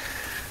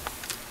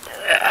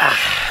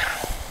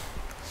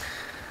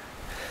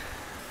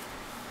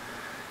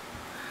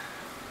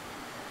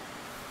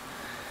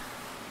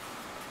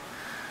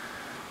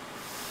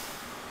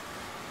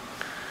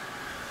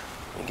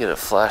 Let me get a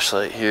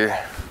flashlight here.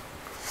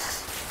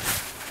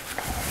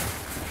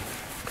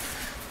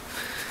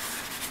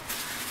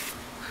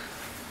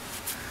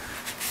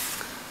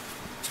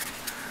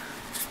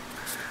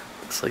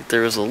 Looks like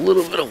there was a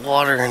little bit of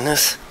water in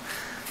this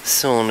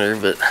cylinder,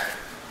 but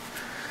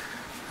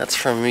that's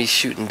from me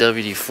shooting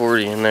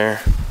WD-40 in there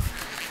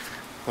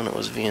when it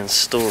was being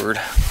stored.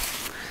 I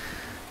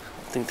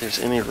don't think there's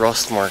any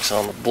rust marks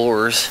on the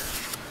bores.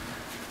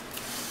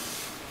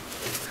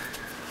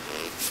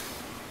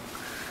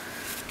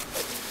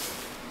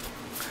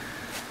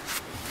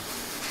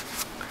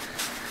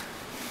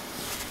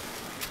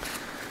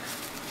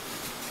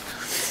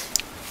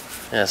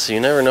 Yeah, so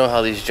you never know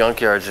how these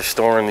junkyards are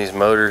storing these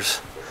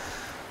motors.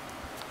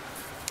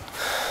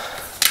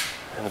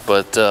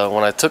 But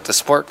when I took the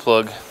spark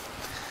plug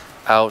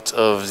out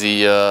of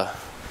the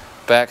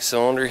back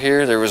cylinder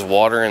here, there was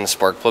water in the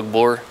spark plug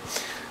bore,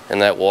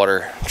 and that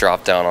water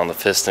dropped down on the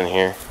piston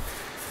here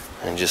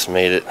and just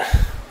made it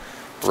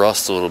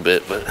rust a little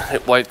bit, but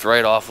it wiped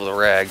right off with a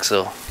rag,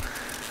 so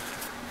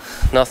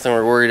nothing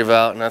we're worried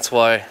about. And that's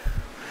why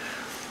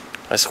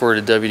I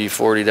squirted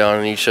WD-40 down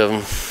in each of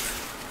them,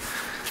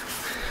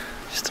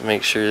 just to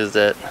make sure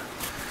that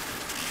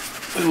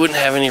we wouldn't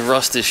have any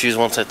rust issues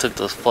once I took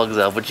those plugs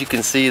out. But you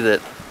can see that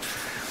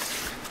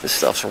this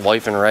stuff's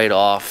wiping right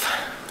off.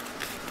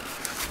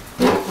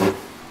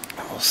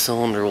 Those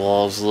cylinder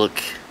walls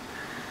look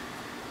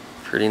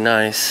Pretty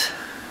nice.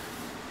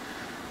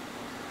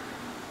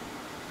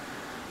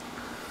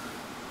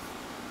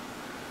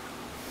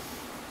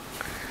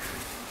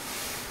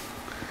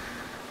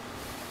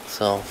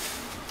 So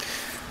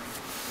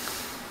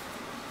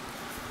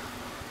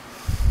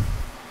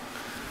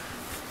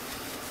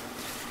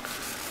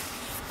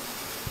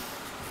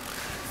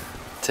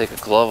take a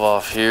glove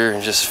off here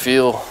and just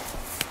feel.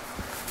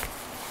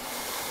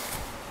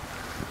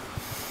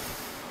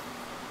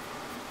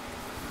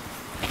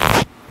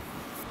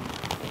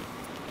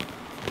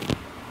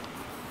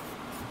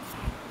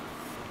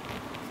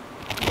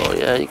 Oh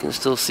yeah, you can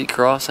still see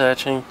cross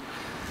hatching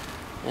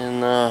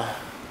and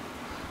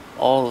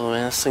all of them.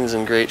 Man, this thing's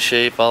in great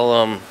shape.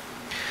 I'll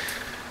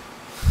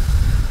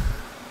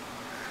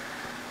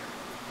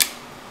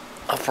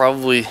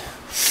probably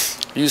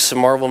use some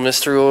marble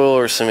mystery oil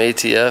or some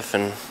ATF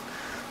and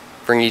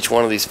bring each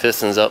one of these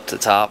pistons up to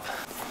top.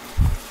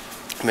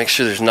 Make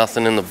sure there's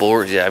nothing in the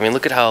boards. Yeah, I mean,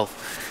 look at how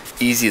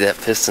easy that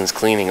piston's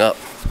cleaning up.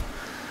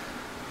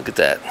 Look at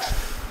that.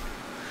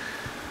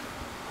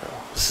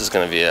 This is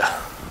going to be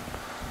a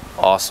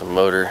awesome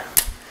motor.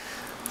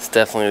 It's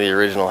definitely the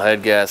original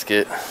head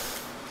gasket,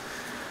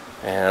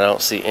 and I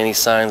don't see any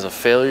signs of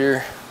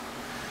failure.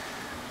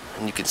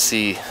 And you can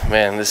see,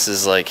 man, this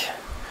is like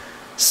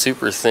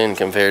super thin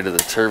compared to the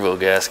turbo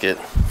gasket.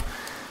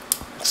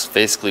 It's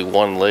basically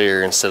one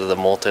layer instead of the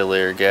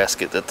multi-layer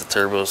gasket that the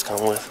turbos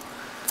come with.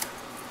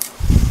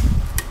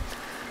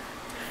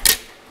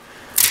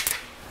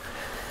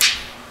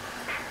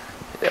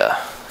 Yeah,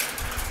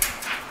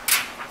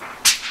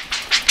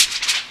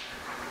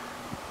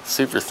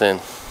 super thin.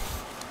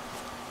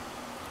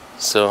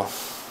 So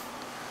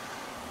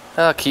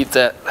I'll keep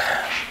that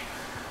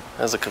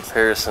as a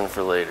comparison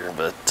for later,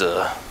 but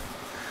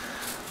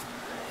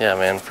yeah,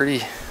 man,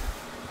 pretty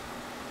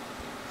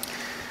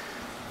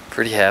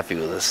happy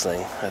with this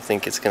thing. I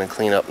think it's going to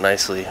clean up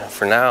nicely.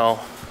 For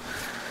now,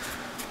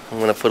 I'm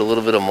going to put a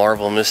little bit of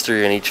marble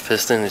mystery in each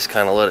piston, just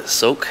kind of let it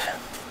soak.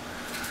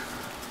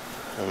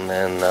 And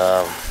then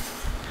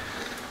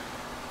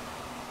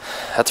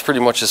that's pretty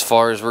much as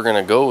far as we're going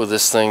to go with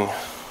this thing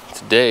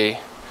today.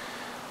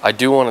 I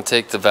do want to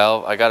take the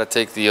valve. I got to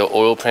take the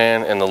oil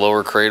pan and the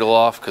lower cradle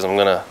off because I'm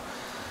gonna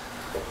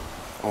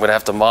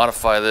have to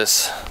modify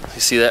this. You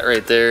see that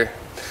right there?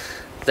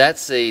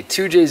 That's a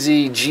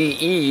 2JZ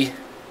GE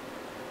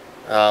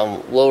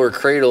lower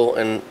cradle,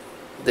 and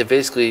they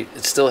basically,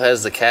 it still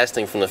has the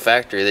casting from the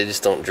factory. They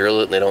just don't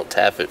drill it and they don't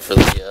tap it for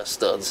the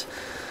studs.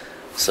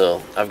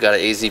 So I've got an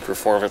AZ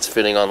Performance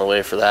fitting on the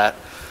way for that.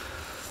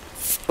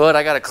 But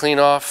I got to clean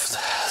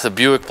off the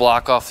Buick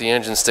block off the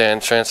engine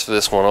stand, transfer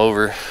this one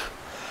over.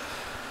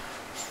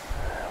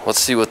 Let's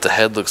see what the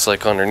head looks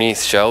like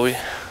underneath, shall we?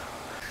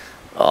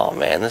 Oh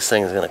man, this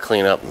thing's gonna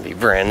clean up and be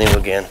brand new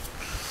again.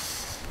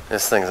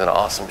 This thing's in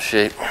awesome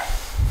shape.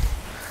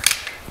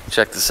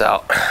 Check this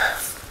out.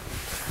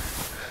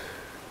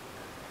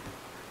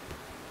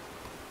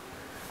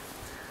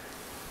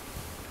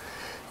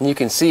 And you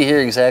can see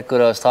here exactly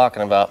what I was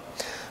talking about.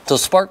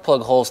 Those spark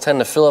plug holes tend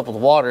to fill up with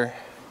water.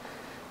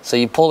 So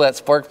you pull that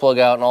spark plug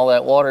out and all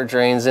that water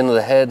drains into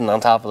the head and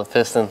on top of the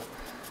piston.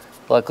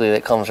 Luckily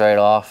that comes right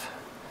off.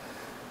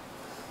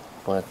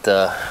 But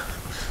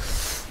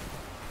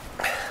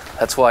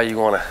that's why you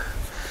want to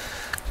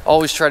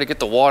always try to get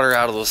the water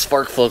out of those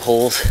spark plug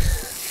holes.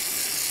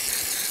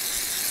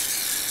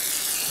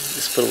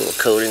 Just put a little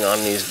coating on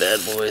these bad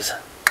boys.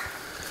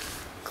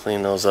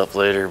 Clean those up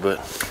later, but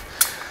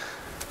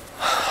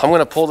I'm going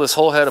to pull this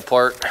whole head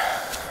apart,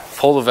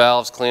 pull the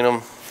valves, clean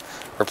them,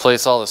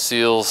 replace all the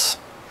seals.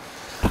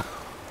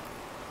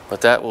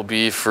 But that will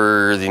be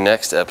for the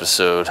next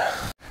episode.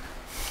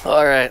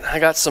 Alright, I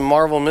got some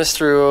marble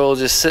mystery oil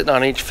just sitting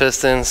on each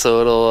piston, so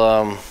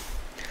it'll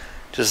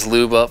just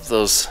lube up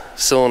those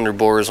cylinder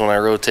bores when I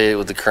rotate it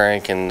with the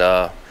crank and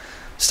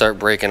start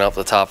breaking up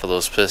the top of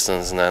those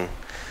pistons, and then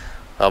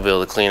I'll be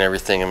able to clean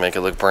everything and make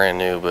it look brand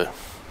new. But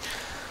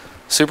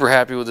super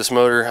happy with this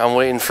motor. I'm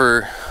waiting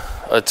for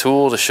a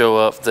tool to show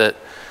up that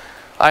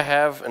I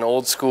have, an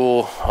old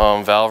school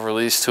valve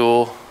release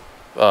tool,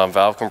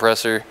 valve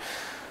compressor,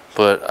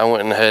 but I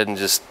went ahead and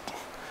just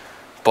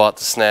bought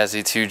the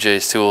snazzy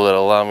 2J's tool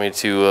that'll allow me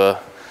to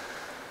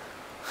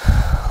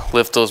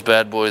lift those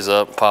bad boys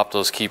up, pop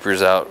those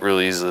keepers out real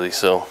easily.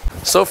 So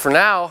for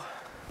now,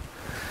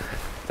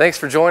 thanks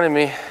for joining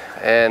me,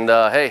 and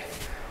hey,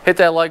 hit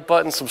that like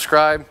button,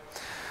 subscribe.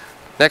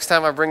 Next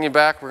time I bring you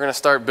back, we're gonna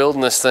start building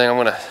this thing. I'm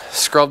gonna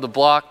scrub the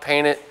block,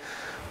 paint it,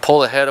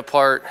 pull the head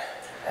apart,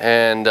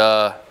 and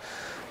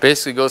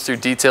basically go through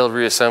detailed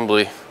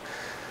reassembly.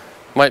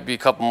 Might be a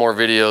couple more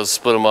videos,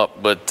 split them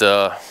up, but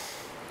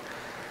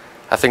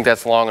I think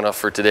that's long enough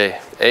for today.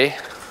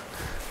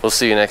 We'll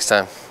see you next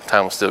time.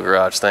 Timeless Steel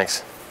Garage.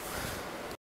 Thanks.